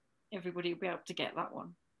 everybody will be able to get that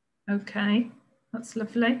one. Okay, that's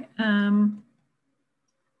lovely.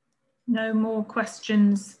 No more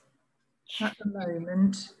questions at the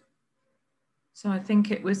moment. So I think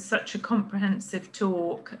it was such a comprehensive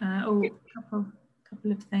talk. Oh, a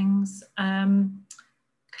couple of things.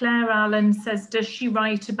 Claire Allen says, does she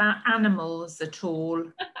write about animals at all?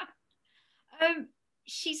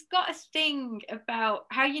 She's got a thing about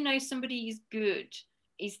how you know somebody is good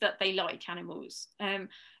is that they like animals.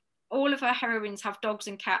 All of her heroines have dogs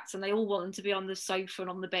and cats and they all want them to be on the sofa and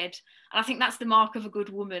on the bed. And I think that's the mark of a good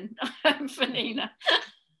woman for Nina.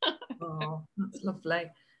 Oh, that's lovely.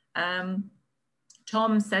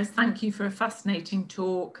 Tom says, thank you for a fascinating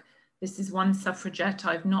talk. This is one suffragette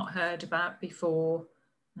I've not heard about before.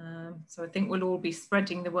 So I think we'll all be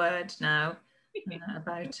spreading the word now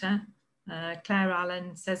about her. Claire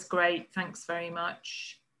Allen says, great, thanks very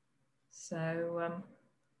much. So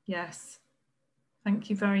yes, thank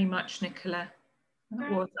you very much, Nicola.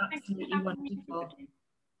 That was absolutely wonderful.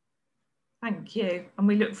 Thank you, and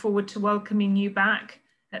we look forward to welcoming you back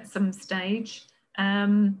at some stage.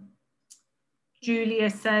 Julia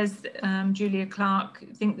says, Julia Clark,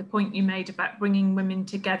 I think the point you made about bringing women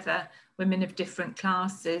together, women of different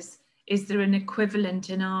classes, is there an equivalent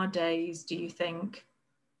in our days, do you think?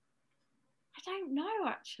 I don't know,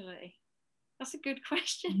 actually. That's a good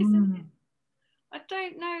question, isn't it? I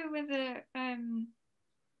don't know whether,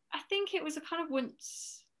 I think it was a kind of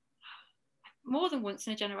once, more than once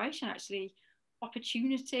in a generation, actually,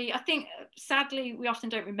 opportunity. I think, sadly, we often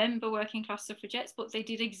don't remember working class suffragettes, but they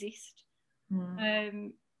did exist.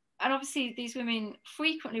 And obviously these women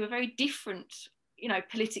frequently were very different, you know,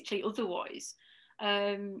 politically otherwise.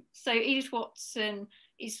 So Edith Watson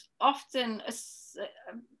is often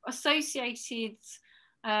associated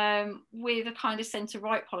with a kind of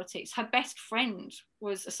centre-right politics. Her best friend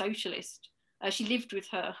was a socialist. She lived with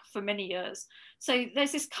her for many years. So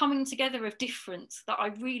there's this coming together of difference that I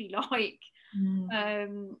really like.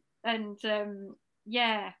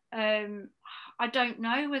 I don't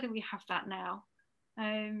know whether we have that now.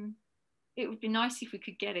 It would be nice if we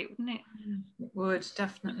could get it, wouldn't it? It would,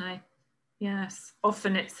 definitely. Yes.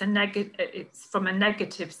 Often it's from a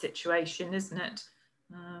negative situation, isn't it?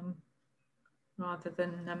 Rather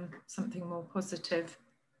than something more positive.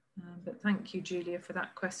 But thank you, Julia, for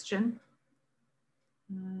that question.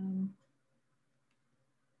 I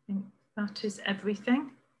think that is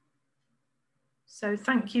everything. So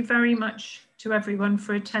thank you very much to everyone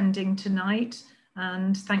for attending tonight,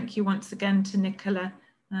 and thank you once again to Nicola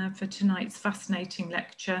for tonight's fascinating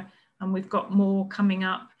lecture. And we've got more coming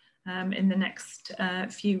up in the next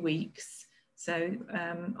few weeks. So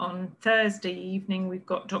on Thursday evening, we've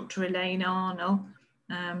got Dr. Elaine Arnold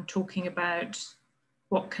talking about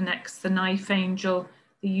what connects the Knife Angel,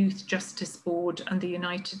 the Youth Justice Board and the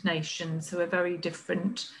United Nations, so a very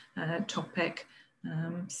different topic.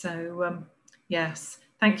 Yes,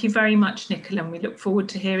 thank you very much, Nicola, and we look forward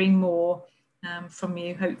to hearing more from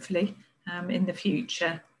you, hopefully, in the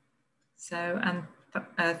future. So, and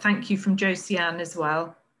thank you from Josie Ann as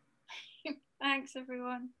well. Thanks,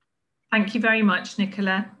 everyone. Thank you very much,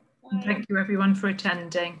 Nicola. Bye. And thank you, everyone, for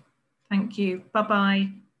attending. Thank you.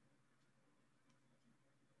 Bye-bye.